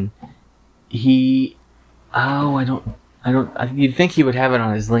 and you'd think he would have it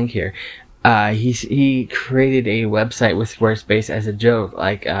on his link here. He created a website with Squarespace as a joke,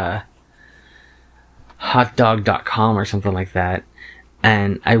 like hotdog.com or something like that.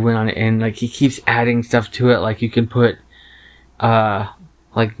 And I went on it, and like he keeps adding stuff to it, like you can put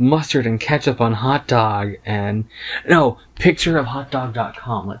like mustard and ketchup on hot dog, and no, picture of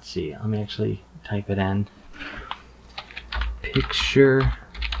hotdog.com. Let's see. Let me actually type it in. Picture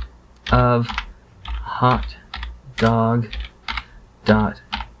of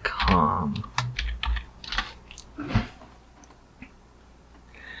hotdog.com.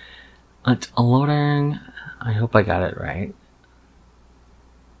 It's loading. I hope I got it right.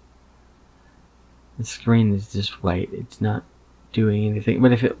 The screen is just white. It's not doing anything.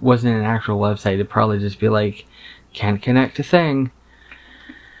 But if it wasn't an actual website, it'd probably just be like, can't connect to thing.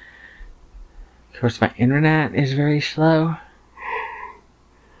 Of course, my internet is very slow.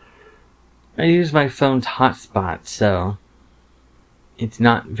 I use my phone's hotspot, so it's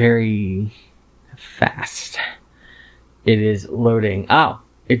not very fast. It is loading. Now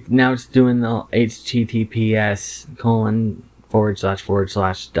it's doing the https://www.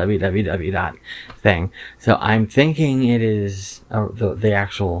 thing. So I'm thinking it is the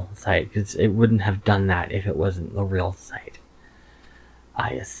actual site, because it wouldn't have done that if it wasn't the real site. I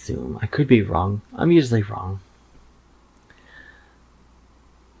assume. I could be wrong. I'm usually wrong.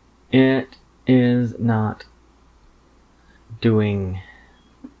 It is not doing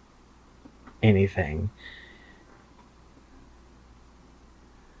anything.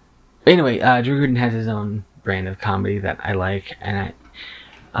 Anyway, Drew Gooden has his own brand of comedy that I like, and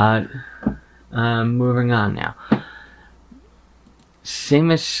moving on now.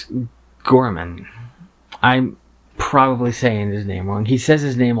 Seamus Gorman. I'm probably saying his name wrong. He says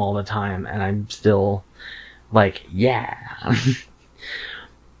his name all the time, and I'm still like, yeah.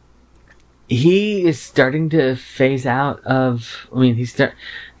 He is starting to phase out of,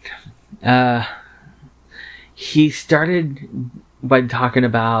 he started by talking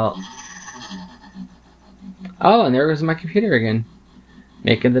about, and there goes my computer again,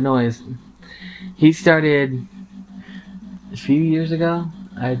 making the noise. He started a few years ago.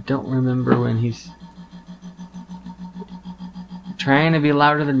 I don't remember when. He's trying to be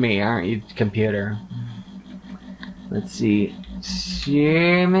louder than me, aren't you, computer? Let's see.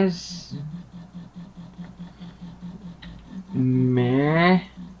 Seamus I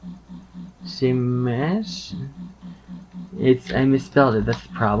misspelled it. That's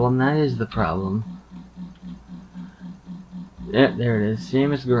the problem. That is the problem. Yeah, there it is.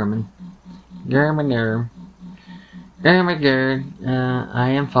 Seamus Gorman. I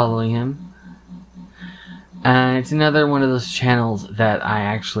am following him. It's another one of those channels that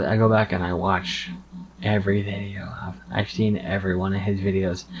I go back and I watch every video of. I've seen every one of his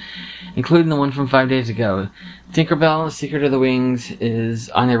videos, including the one from 5 days ago. Tinkerbell, Secret of the Wings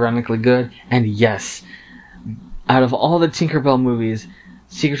is unironically good, and yes, out of all the Tinkerbell movies,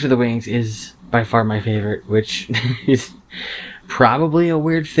 Secret of the Wings is by far my favorite, which is probably a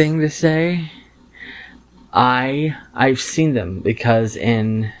weird thing to say. I've seen them because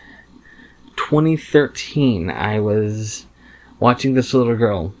in 2013 I was watching this little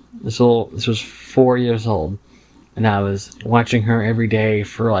girl. This was 4 years old, and I was watching her every day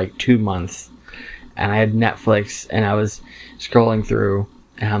for like 2 months. And I had Netflix, and I was scrolling through,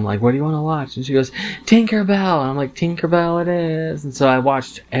 and I'm like, what do you want to watch? And she goes, Tinkerbell. And I'm like, Tinkerbell it is. And so I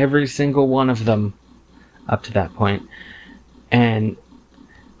watched every single one of them up to that point. And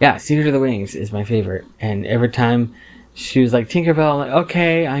yeah, Secret of the Wings is my favorite. And every time she was like, Tinkerbell, I'm like,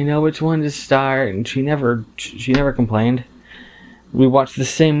 okay, I know which one to start. And she never complained. We watched the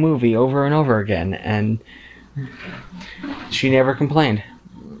same movie over and over again, and she never complained.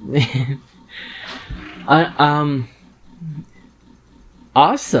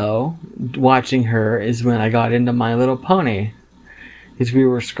 Also, watching her is when I got into My Little Pony. Because we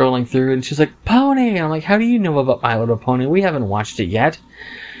were scrolling through, and she's like, Pony! And I'm like, how do you know about My Little Pony? We haven't watched it yet.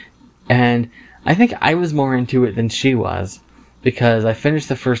 And I think I was more into it than she was. Because I finished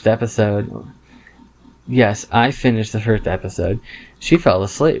the first episode. Yes, I finished the first episode. She fell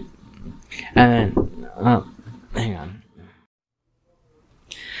asleep. And then, hang on.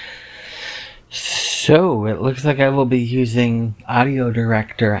 So, it looks like I will be using Audio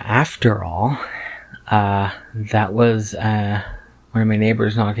Director after all. That was one of my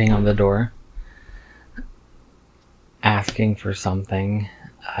neighbors knocking on the door, asking for something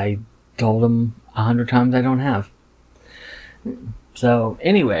I told him 100 times I don't have. So,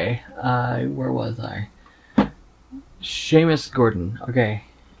 anyway, where was I? Seamus Gordon. Okay.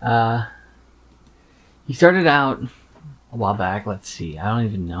 He started out a while back. Let's see. I don't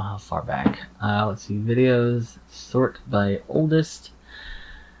even know how far back. Let's see. Videos sort by oldest.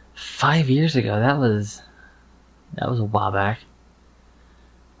 5 years ago. That was a while back.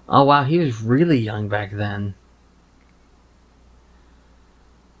 Oh wow, he was really young back then.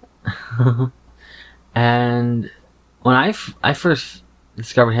 And when I first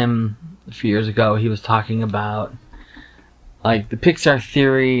discovered him a few years ago, he was talking about like the Pixar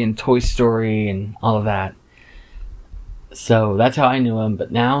theory and Toy Story and all of that. So that's how I knew him.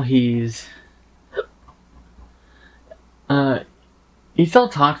 But now he still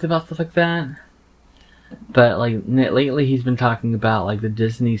talks about stuff like that. But like lately he's been talking about like the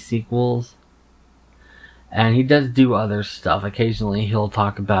Disney sequels. And he does do other stuff. Occasionally he'll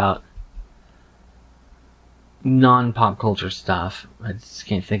talk about non-pop culture stuff. I just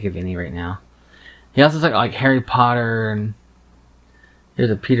can't think of any right now. He also talks like Harry Potter, and there's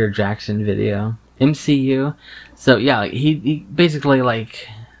a Peter Jackson video. MCU. So yeah, like he basically like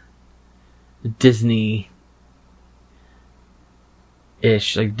Disney-ish,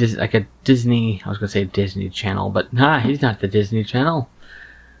 like a Disney. I was gonna say Disney Channel, but nah, he's not the Disney Channel.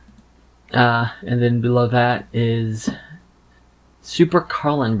 And then below that is Super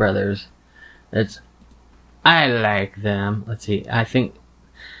Carlin Brothers. I like them. Let's see. I think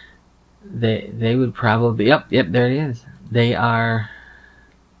they would probably. Yep. There it is. They are.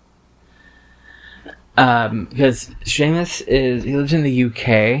 Because Seamus he lives in the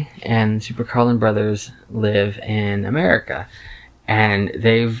UK, and Super Carlin Brothers live in America, and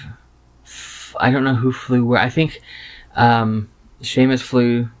I don't know who flew where. I think Seamus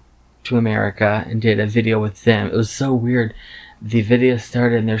flew to America and did a video with them. It was so weird. The video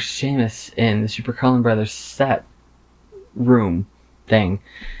started, and there's Seamus in the Super Carlin Brothers set room thing,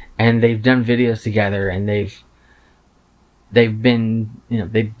 and they've done videos together, and they've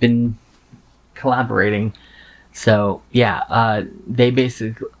been collaborating. So yeah, they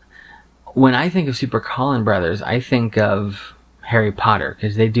basically, when I think of Super Carlin Brothers, I think of Harry Potter,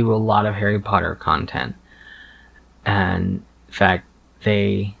 because they do a lot of Harry Potter content, and in fact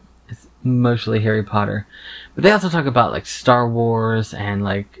it's mostly Harry Potter, but they also talk about like Star Wars, and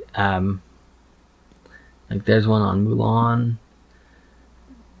like there's one on Mulan,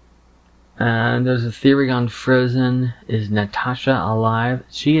 and there's a theory on Frozen. Is Natasha alive?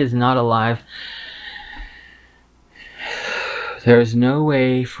 She is not alive. There is no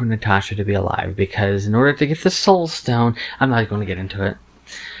way for Natasha to be alive, because in order to get the Soul Stone, I'm not going to get into it.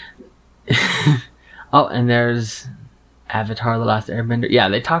 Oh, and there's Avatar: The Last Airbender. Yeah,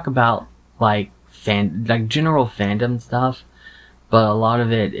 they talk about like general fandom stuff, but a lot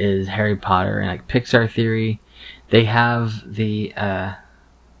of it is Harry Potter and like Pixar theory. They have the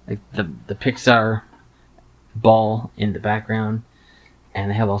Pixar ball in the background,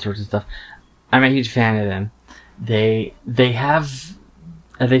 and they have all sorts of stuff. I'm a huge fan of them. They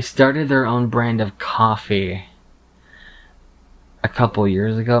started their own brand of coffee a couple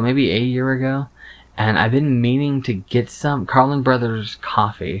years ago, maybe a year ago, and I've been meaning to get some Carlin Brothers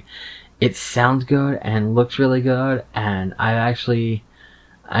coffee. It sounds good and looks really good, and I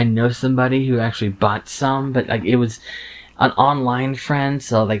know somebody who actually bought some, but like it was an online friend,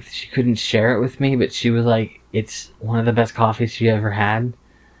 so like she couldn't share it with me, but she was like, it's one of the best coffees she ever had,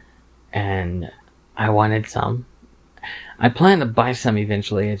 and I wanted some. I plan to buy some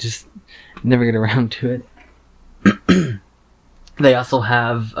eventually. I just never get around to it. They also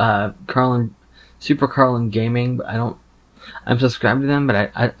have Super Carlin Gaming, but I'm subscribed to them,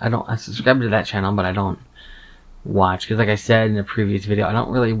 but I subscribe to that channel, but I don't watch, because like I said in a previous video, I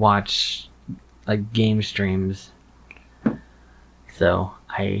don't really watch like game streams. So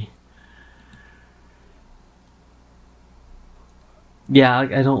I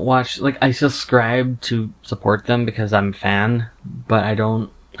don't watch, like, I subscribe to support them because I'm a fan, but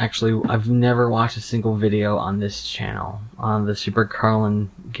I've never watched a single video on this channel, on the Super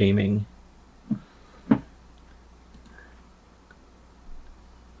Carlin Gaming.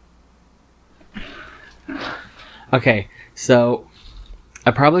 Okay, so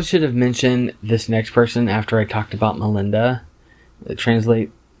I probably should have mentioned this next person after I talked about Melinda. The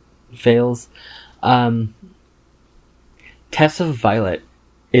translate fails. Tessa Violet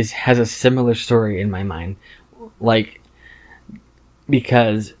has a similar story in my mind. Like,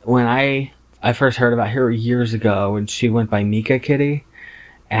 because when I first heard about her years ago, when she went by Mika Kitty,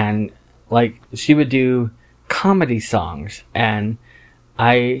 and like she would do comedy songs, and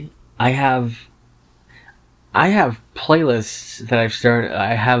I have playlists that I've started.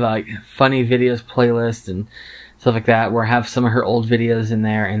 I have like funny videos playlist and stuff like that, where I have some of her old videos in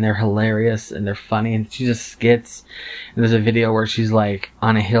there, and they're hilarious and they're funny, and she just skits. And there's a video where she's like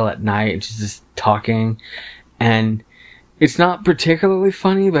on a hill at night and she's just talking, and it's not particularly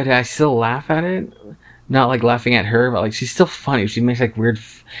funny, but I still laugh at it. Not like laughing at her, but like she's still funny. She makes like weird.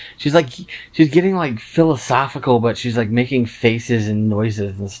 She's getting like philosophical, but she's like making faces and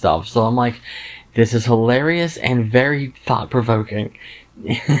noises and stuff. So I'm like, this is hilarious and very thought-provoking.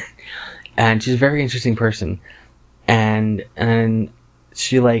 And she's a very interesting person. And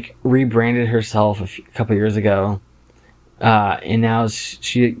she like rebranded herself a couple years ago. And now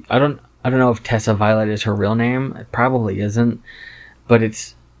I don't know if Tessa Violet is her real name. It probably isn't. But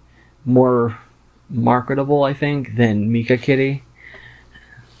it's more marketable, I think, than Mika Kitty.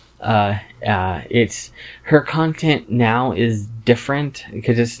 It's her content now is different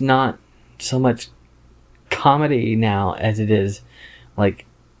because it's not so much comedy now as it is like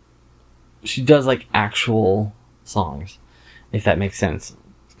she does like actual songs, if that makes sense.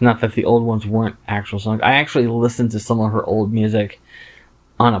 It's not that the old ones weren't actual songs. I actually listened to some of her old music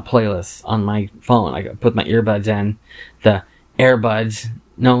on a playlist on my phone. I put my earbuds in, the AirBuds.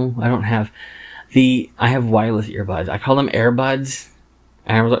 No, I don't have I have wireless earbuds. I call them AirBuds.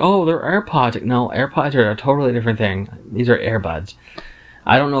 And I was like, oh, they're AirPods. No, AirPods are a totally different thing. These are AirBuds.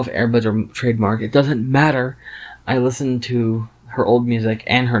 I don't know if AirBuds are trademarked. It doesn't matter. I listen to her old music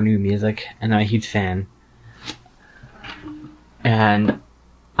and her new music, and I'm a huge fan. And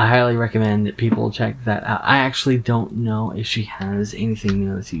I highly recommend that people check that out. I actually don't know if she has anything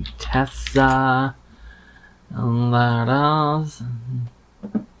new. Let's see. Tessa.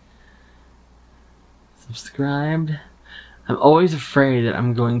 Subscribed. I'm always afraid that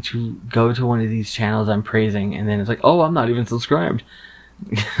I'm going to go to one of these channels I'm praising, and then it's like, oh, I'm not even subscribed.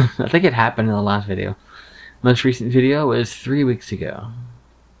 I think it happened in the last video. Most recent video was 3 weeks ago.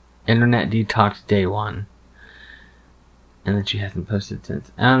 Internet detox day 1. And then she hasn't posted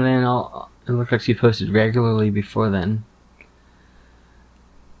since. And then it looked like she posted regularly before then.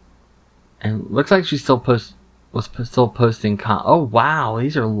 And it looks like she still was still posting oh wow,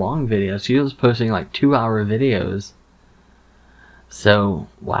 these are long videos. She was posting like 2-hour videos. So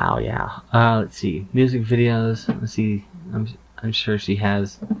wow, yeah. Let's see, music videos. Let's see. I'm sure she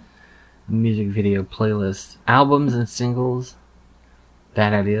has a music video playlist, albums and singles.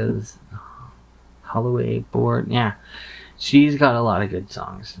 Bad Ideas, Holloway Board. Yeah, she's got a lot of good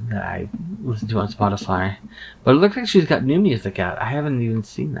songs that I listen to on Spotify. But it looks like she's got new music out. I haven't even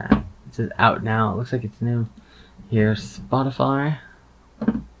seen that. It says out now. It looks like it's new. Here's Spotify.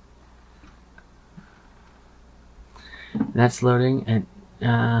 That's loading, and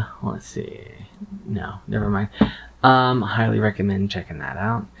let's see. No, never mind. Highly recommend checking that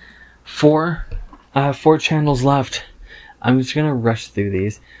out. 4 channels left. I'm just gonna rush through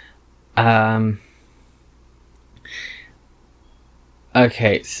these.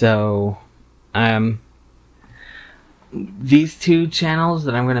 Okay, so these 2 channels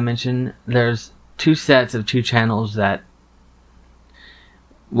that I'm gonna mention, there's 2 sets of 2 channels that,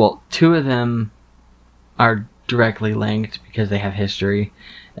 well, 2 of them are directly linked because they have history,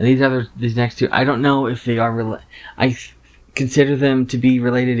 and these next 2, I don't know if they are I consider them to be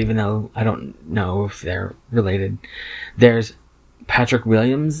related, even though I don't know if they're related. There's Patrick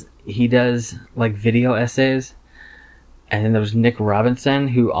Williams. He does like video essays, and then there's Nick Robinson,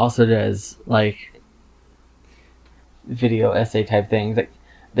 who also does like video essay type things. Like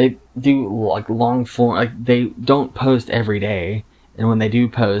they do like long form, like they don't post every day, and when they do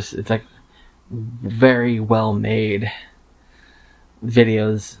post, it's like very well made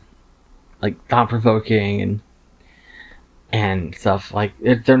videos, like thought provoking and stuff. Like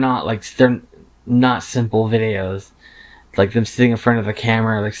they're not simple videos. It's like them sitting in front of the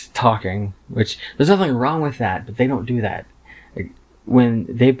camera, like talking. Which there's nothing wrong with that, but they don't do that. Like, when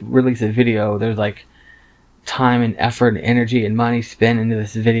they release a video, there's like time and effort and energy and money spent into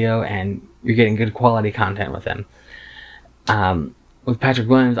this video, and you're getting good quality content with them. With Patrick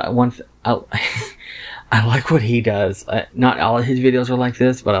Williams, I like what he does. Not all of his videos are like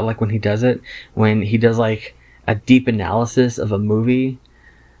this, but I like when he does it. When he does like a deep analysis of a movie,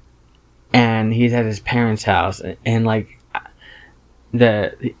 and he's at his parents' house, and like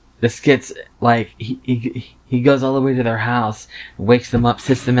the skits, like he goes all the way to their house, wakes them up,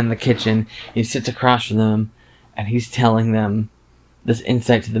 sits them in the kitchen, he sits across from them, and he's telling them this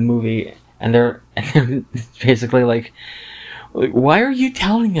insight to the movie, and they're basically like, why are you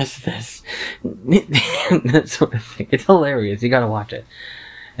telling us this? That sort of thing. It's hilarious. You gotta watch it.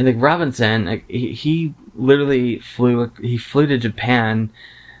 And like Robinson, like he literally flew to Japan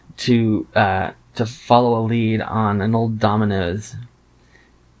to follow a lead on an old Domino's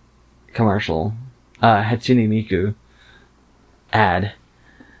commercial, Hatsune Miku ad.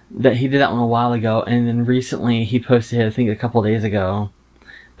 That he did that one a while ago, and then recently he posted, I think a couple days ago,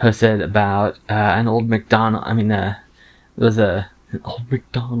 posted about an old McDonald. I mean, there was an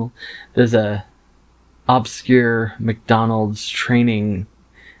obscure McDonald's training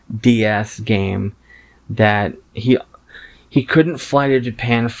DS game that he couldn't fly to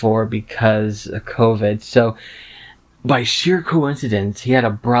Japan for because of COVID. So by sheer coincidence, he had a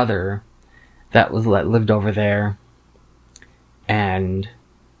brother that lived over there, and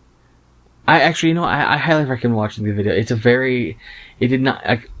I highly recommend watching the video.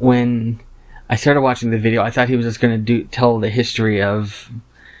 When I started watching the video, I thought he was just going to tell the history of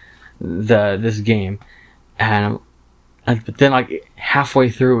this game, but then like halfway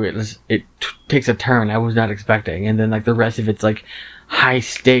through it takes a turn I was not expecting, and then like the rest of it's like high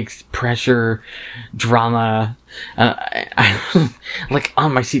stakes pressure drama. I'm like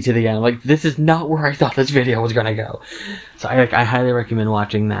on my seat to the end. I'm like, this is not where I thought this video was gonna go. So I highly recommend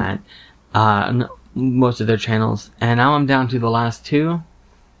watching that. Most of their channels, and now I'm down to the last two,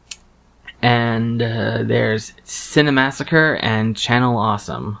 and there's Cinemassacre and Channel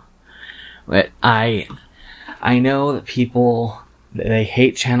Awesome. But I know that people, they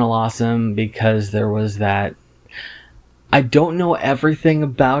hate Channel Awesome because there was that. I don't know everything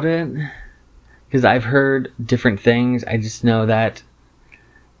about it because I've heard different things. I just know that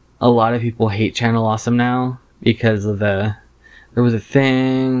a lot of people hate Channel Awesome now because of there was a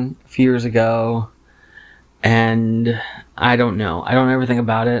thing a few years ago, and I don't know. I don't know everything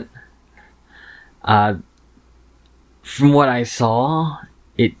about it. From what I saw,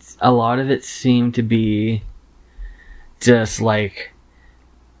 a lot of it seemed to be just like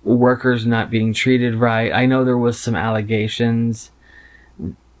workers not being treated right. I know there was some allegations,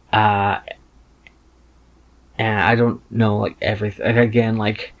 and I don't know like everything. Again,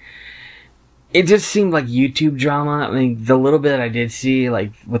 like it just seemed like YouTube drama. I mean, the little bit I did see,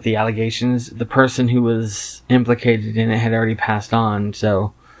 like with the allegations, the person who was implicated in it had already passed on,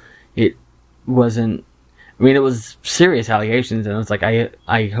 so it wasn't. I mean, it was serious allegations, and it was like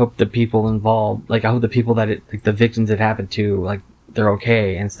I hope the people involved, like I hope the people that the victims it happened to, like they're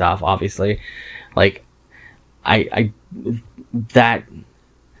okay and stuff. Obviously, like that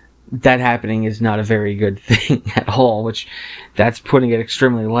happening is not a very good thing at all. Which that's putting it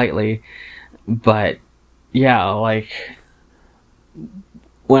extremely lightly. But yeah, like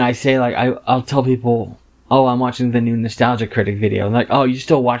when I say like I'll tell people, oh, I'm watching the new Nostalgia Critic video, and like, oh, you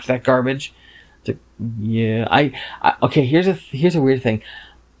still watch that garbage? It's like, yeah, okay. Here's a weird thing.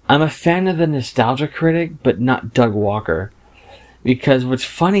 I'm a fan of the Nostalgia Critic, but not Doug Walker, because what's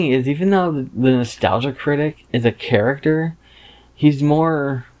funny is even though the Nostalgia Critic is a character, he's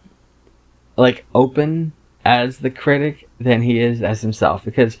more like open as the critic than he is as himself,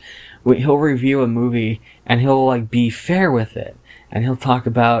 because he'll review a movie and he'll like be fair with it, and he'll talk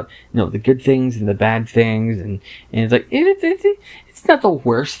about the good things and the bad things, and it's like it's not the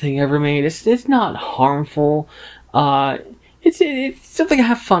worst thing ever made. It's not harmful. It's something to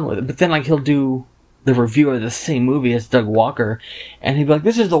have fun with. But then like he'll do the review of the same movie as Doug Walker, and he'd be like,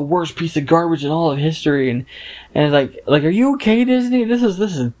 "This is the worst piece of garbage in all of history," and it's like, are you okay, Disney? This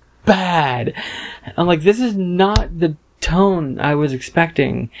is bad. I'm like, this is not the tone I was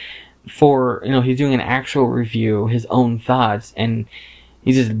expecting for, he's doing an actual review, his own thoughts, and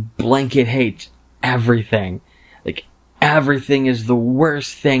he just blanket hates everything. Like, everything is the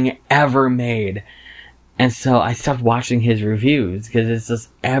worst thing ever made. And so I stopped watching his reviews because it's just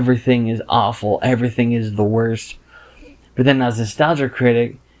everything is awful. Everything is the worst. But then as a nostalgia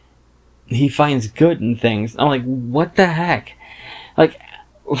critic, he finds good in things. I'm like, what the heck? Like,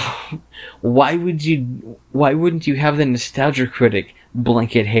 why wouldn't you have the nostalgia critic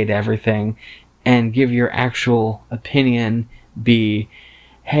blanket hate everything and give your actual opinion be,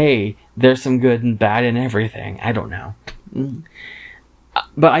 hey, there's some good and bad in everything? I don't know.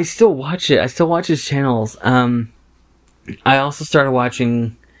 But I still watch it. I still watch his channels. I also started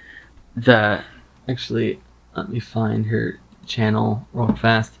watching actually, let me find her channel real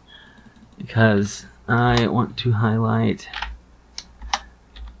fast because I want to highlight.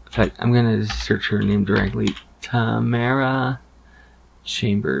 In fact, I'm gonna search her name directly. Tamara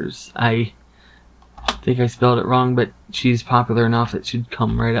Chambers. I think I spelled it wrong, but she's popular enough that should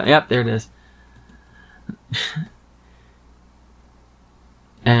come right up. Yep, there it is.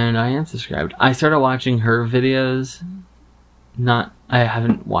 And I am subscribed. I started watching her videos. I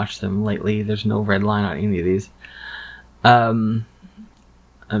haven't watched them lately. There's no red line on any of these.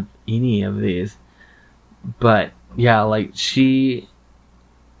 Of any of these. But, yeah, like, I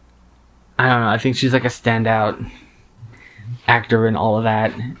don't know, I think she's like a standout actor and all of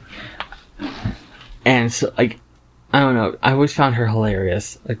that. And so, like, I don't know, I always found her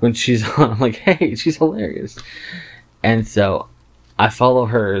hilarious. Like, when she's on, I'm like, hey, she's hilarious. And so, I follow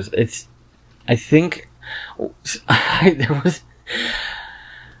hers. I think, there was,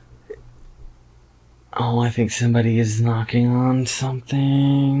 I think somebody is knocking on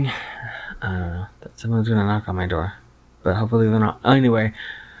something. I don't know, someone's gonna knock on my door. But hopefully they're not. Anyway,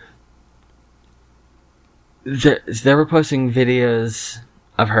 they were posting videos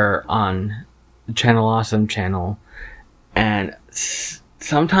of her on the Channel Awesome channel, and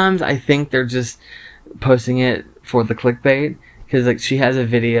sometimes I think they're just posting it for the clickbait, because like she has a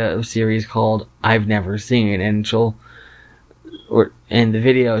video series called I've Never Seen, and in the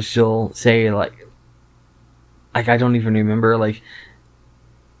video she'll say like I don't even remember, like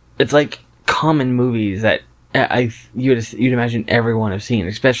it's like common movies that you'd imagine everyone have seen,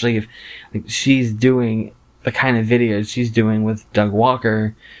 especially if like, she's doing the kind of videos she's doing with Doug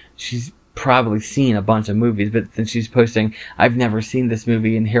Walker. She's probably seen a bunch of movies, but then she's posting, I've never seen this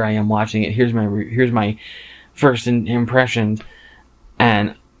movie, and here I am watching it. Here's my first impressions.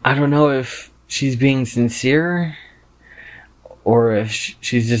 And I don't know if she's being sincere or if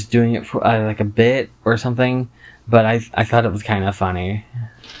she's just doing it for like a bit or something. But I thought it was kind of funny.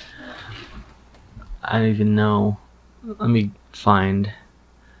 I don't even know. Let me find.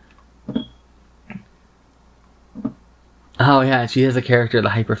 Oh yeah, she has a character, the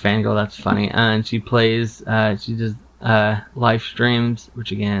Hyper Fangirl. That's funny. And she plays. She does live streams,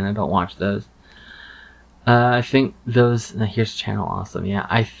 which again I don't watch those. I think those. Here's Channel Awesome. Yeah,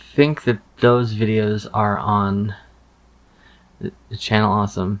 I think that those videos are on the Channel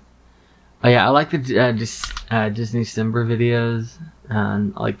Awesome. Oh yeah, I like the Disney Simber videos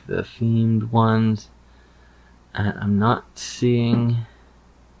and like the themed ones. And I'm not seeing.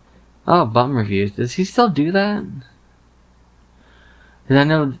 Oh, bum reviews. Does he still do that? Because I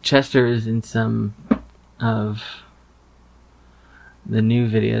know Chester is in some of the new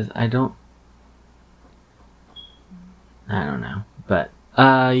videos. I don't know. But,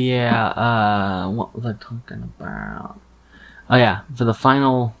 yeah, what was I talking about? Oh yeah, for the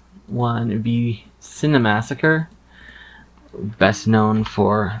final one, it'd be Cinemassacre. Best known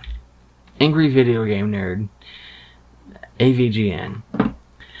for Angry Video Game Nerd, AVGN.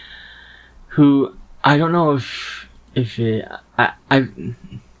 Who, I don't know if I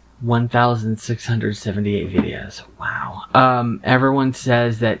 1,678 videos. Wow. Everyone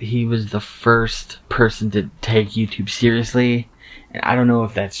says that he was the first person to take YouTube seriously. And I don't know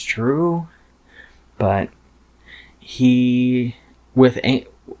if that's true, but he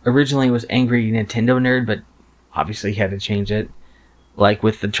originally was Angry Nintendo Nerd, but obviously he had to change it. Like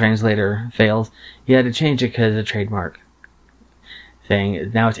with the translator fails, he had to change it because of trademark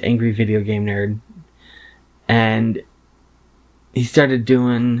thing. Now it's Angry Video Game Nerd. And he started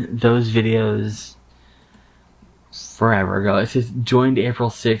doing those videos forever ago. It says joined April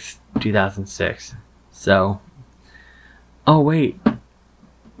 6th, 2006. So, oh wait.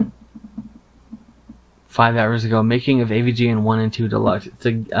 5 hours ago, making of AVGN 1 and 2 Deluxe. It's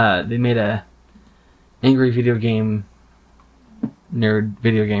they made a Angry Video Game Nerd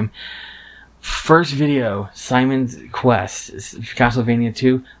video game. First video, Simon's Quest, Castlevania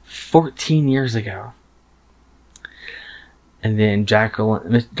 2, 14 years ago. And then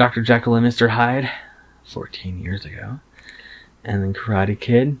Dr. Jekyll and Mr. Hyde, 14 years ago. and then Karate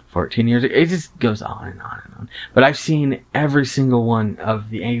Kid, 14 years ago. It just goes on and on and on. But I've seen every single one of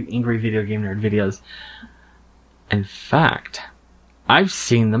the Angry Video Game Nerd videos. In fact, I've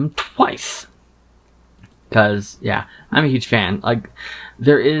seen them twice. Because, yeah, I'm a huge fan. Like,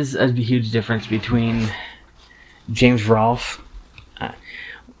 there is a huge difference between James Rolfe.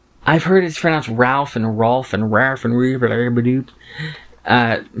 I've heard it's pronounced Ralph and Rolf and Ralph and Reeb.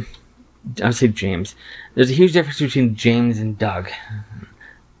 I would say James. There's a huge difference between James and Doug.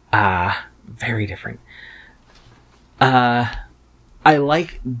 Very different. I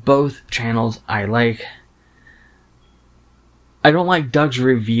like both channels. I don't like Doug's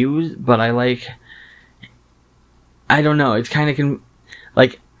reviews, but I don't know. It's kind of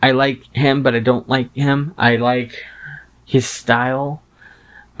I like him, but I don't like him. I like his style,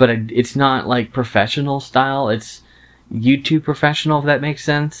 but it's not like professional style. It's YouTube professional, if that makes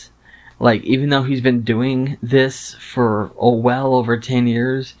sense. Like, even though he's been doing this for well over 10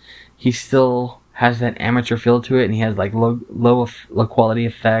 years, he still has that amateur feel to it, and he has like low quality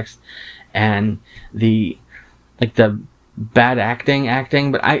effects and the bad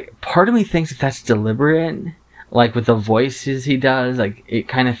acting. But part of me thinks that's deliberate. Like, with the voices he does, like, it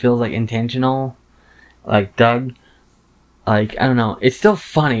kind of feels like intentional. Like Doug, like, I don't know. It's still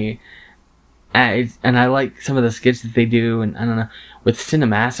funny. And I like some of the skits that they do, and I don't know. With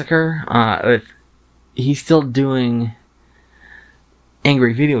Cinemassacre, he's still doing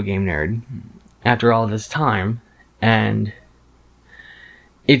Angry Video Game Nerd after all this time, and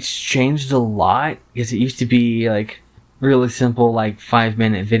it's changed a lot, because it used to be, like, really simple, like,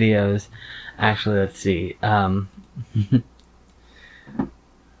 5-minute videos. Actually, let's see,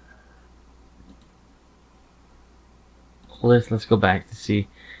 let's go back to see.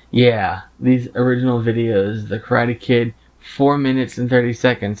 Yeah, these original videos, The Karate Kid, 4 minutes and 30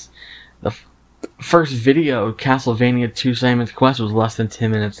 seconds. The first video, Castlevania 2 Simon's Quest, was less than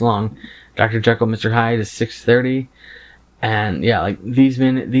 10 minutes long. Dr. Jekyll, Mr. Hyde is 6:30. And yeah, like, these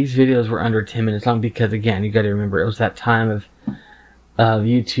videos were under 10 minutes long, because, again, you gotta remember, it was that time of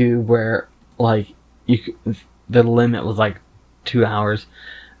YouTube where, like, the limit was like 2 hours.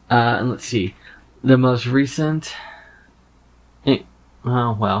 And let's see, the most recent,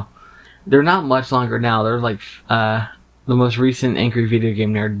 oh well, they're not much longer now. They're like, the most recent Angry Video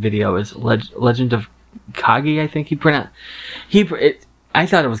Game Nerd video is Legend of Kage, I think he pronounced. I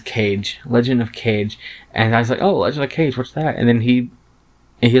thought it was Cage, Legend of Cage, and I was like, oh, Legend of Cage, what's that? And then he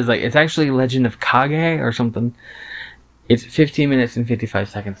was like, it's actually Legend of Kage or something. It's 15 minutes and 55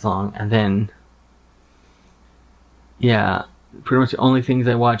 seconds long, and then, yeah, pretty much the only things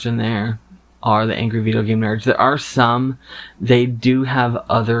I watch in there are the Angry Video Game Nerds. There are some, they do have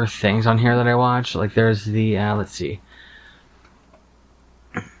other things on here that I watch. Like, there's the, let's see.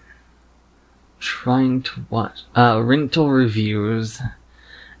 Trying to watch, rental reviews.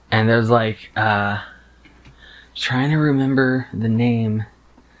 And there's like, trying to remember the name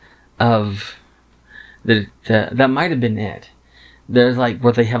of that might have been it. There's like,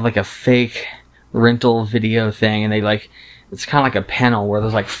 where they have like a fake rental video thing, and they like, it's kind of like a panel where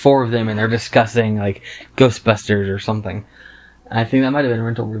there's like 4 of them, and they're discussing like Ghostbusters or something. I think that might have been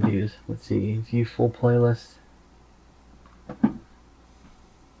rental reviews. Let's see, view full playlist.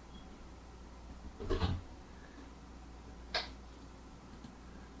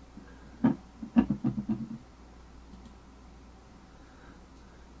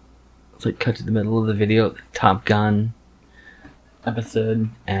 It's like cut to the middle of the video, Top Gun episode,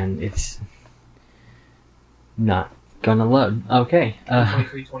 and it's not gonna load. Okay.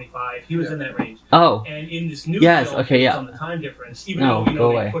 23, 25. He was in that range. Oh. And in this new yes, film, okay, yeah. on the time difference, even though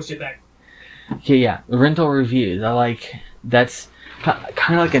they pushed it back. Okay, yeah. Rental reviews. That's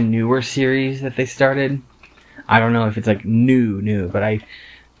kind of like a newer series that they started. I don't know if it's like new, but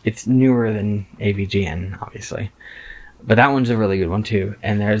it's newer than AVGN, obviously. But that one's a really good one too.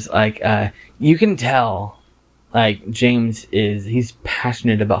 And there's like, you can tell, like, he's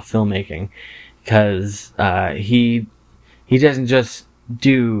passionate about filmmaking, because he doesn't just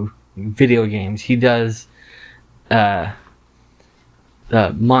do video games. He does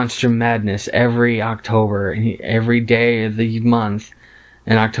Monster Madness every October. Every day of the month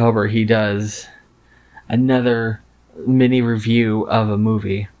in October, he does another mini review of a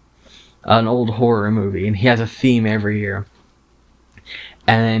movie. An old horror movie, and he has a theme every year.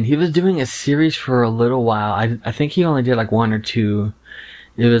 And he was doing a series for a little while. I think he only did like 1 or 2.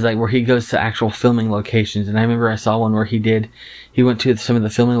 It was like where he goes to actual filming locations, and I remember I saw one where he went to some of the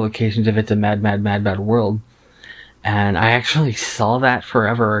filming locations of It's a Mad, Mad, Mad, Bad World. And I actually saw that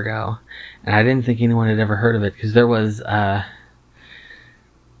forever ago, and I didn't think anyone had ever heard of it, because there was a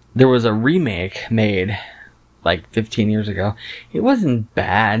remake made like 15 years ago. It wasn't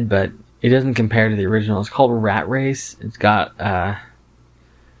bad, but it doesn't compare to the original. It's called Rat Race. It's got a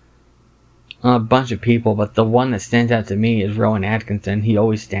bunch of people, but the one that stands out to me is Rowan Atkinson. He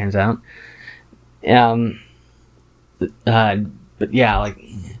always stands out. But yeah, like,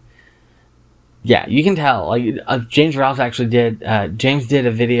 yeah, you can tell. Like, James Ralph actually did. James did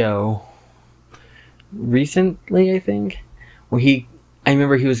a video recently, I think, where I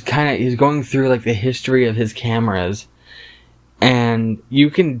remember he was going through like the history of his cameras, and you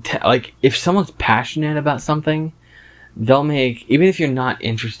can tell, like, if someone's passionate about something, they'll make, even if you're not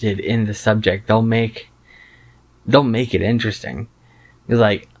interested in the subject, they'll make it interesting. Because,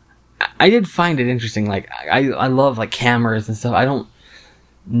 like, I did find it interesting. Like, I love, like, cameras and stuff. I don't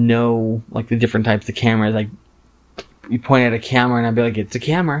know, like, the different types of cameras. Like, you point at a camera and I'd be like, it's a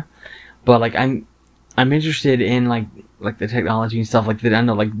camera. But, like, I'm interested in, like the technology and stuff. Like, I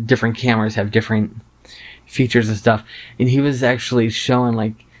know, like, different cameras have different features and stuff. And he was actually showing,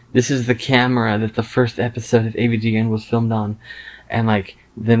 like, this is the camera that the first episode of AVGN was filmed on. And, like,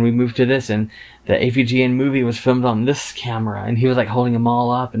 then we moved to this, and the AVGN movie was filmed on this camera. And he was, like, holding them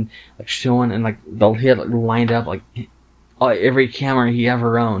all up and, like, showing, and, like, he had, like, lined up, like, every camera he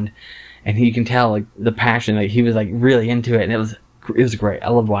ever owned. And you can tell, like, the passion. Like, he was, like, really into it. And it was great. I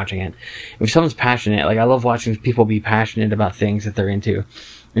loved watching it. If someone's passionate, like, I love watching people be passionate about things that they're into.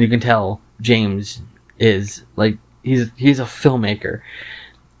 And you can tell James is, like, he's a filmmaker.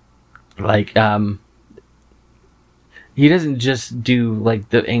 Like, he doesn't just do, like,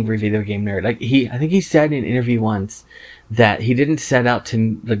 the angry video game nerd. Like, I think he said in an interview once that he didn't set out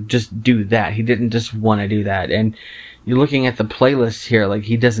to, like, just do that. He didn't just want to do that. And you're looking at the playlist here, like,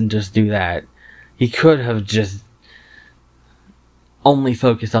 he doesn't just do that. He could have just only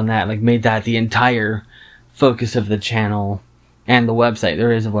focused on that, like, made that the entire focus of the channel and the website.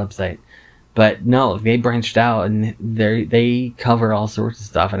 There is a website. But no, they branched out, and they cover all sorts of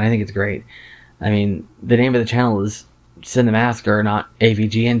stuff, and I think it's great. I mean, the name of the channel is Cinemasker, not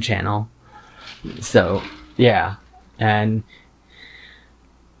AVGN channel. So, yeah.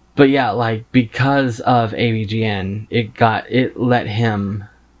 But yeah, like, because of AVGN, it let him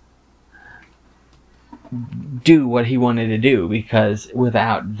do what he wanted to do, because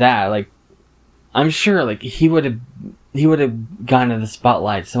without that, like, I'm sure, like, he would have gone to the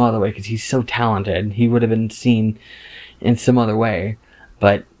spotlight some other way, because he's so talented. He would have been seen in some other way,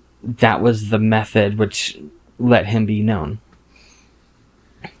 but that was the method which let him be known.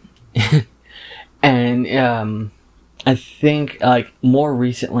 And I think, like, more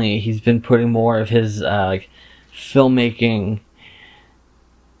recently he's been putting more of his like, filmmaking,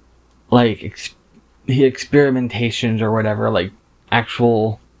 like, experimentations or whatever, like,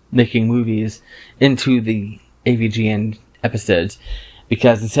 actual making movies into the AVGN episodes,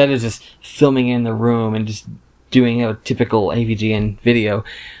 because instead of just filming in the room and just doing a typical AVGN video,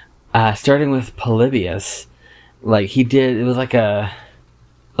 starting with Polybius, like, it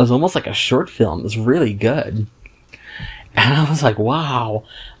was almost like a short film. It was really good. And I was like, wow.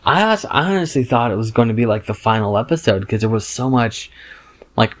 I honestly thought it was going to be like the final episode, because there was so much,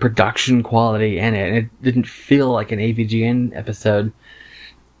 like, production quality in it, and it didn't feel like an AVGN episode.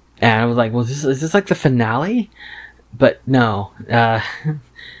 And I was like, well, is this like the finale? But no.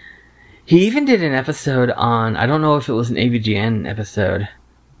 He even did an episode on, I don't know if it was an AVGN episode,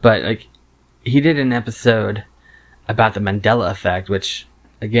 but, like, he did an episode about the Mandela effect, which,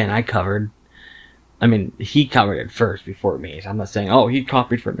 again, I covered. I mean, he covered it first before me, so I'm not saying, oh, he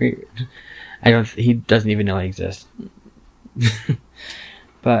copied from me. He doesn't even know I exist.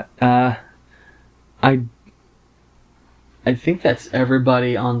 But, I think that's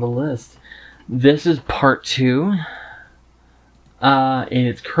everybody on the list. This is part 2. And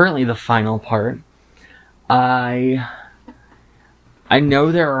it's currently the final part. I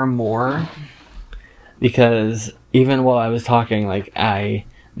know there are more, because even while I was talking, like,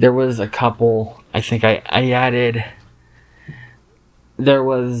 there was a couple, I think I added, there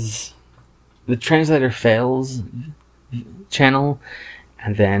was the Translator Fails channel,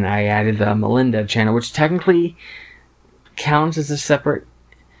 and then I added the Melinda channel, which technically counts as a separate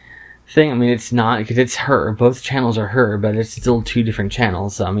thing. I mean, it's not, because it's her. Both channels are her, but it's still 2 different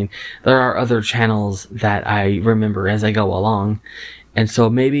channels. So, I mean, there are other channels that I remember as I go along. And so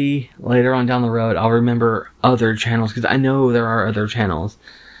maybe later on down the road, I'll remember other channels, because I know there are other channels.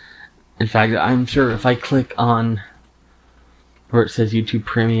 In fact, I'm sure if I click on where it says YouTube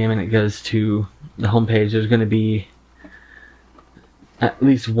Premium and it goes to the homepage, there's going to be at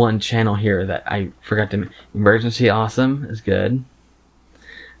least one channel here that I forgot to. Emergency Awesome is good.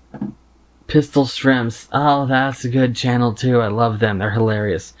 Pistol Shrimps. Oh, that's a good channel too. I love them. They're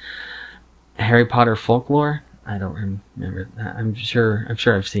hilarious. Harry Potter Folklore. I don't remember that. I'm sure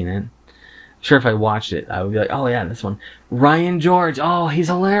I've seen it. I'm sure if I watched it, I would be like, oh yeah, this one. Ryan George, oh, he's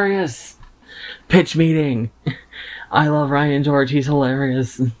hilarious. Pitch meeting. I love Ryan George, he's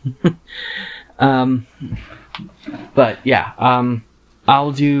hilarious. But yeah,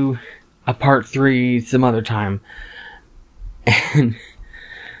 I'll do a part 3 some other time.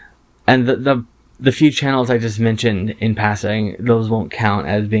 And the few channels I just mentioned in passing, those won't count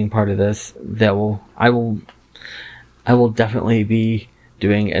as being part of this. I will definitely be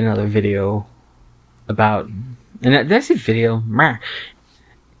doing another video about, and that's a video.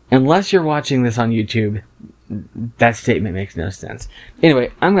 Unless you're watching this on YouTube, that statement makes no sense.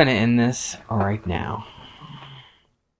 Anyway, I'm going to end this right now.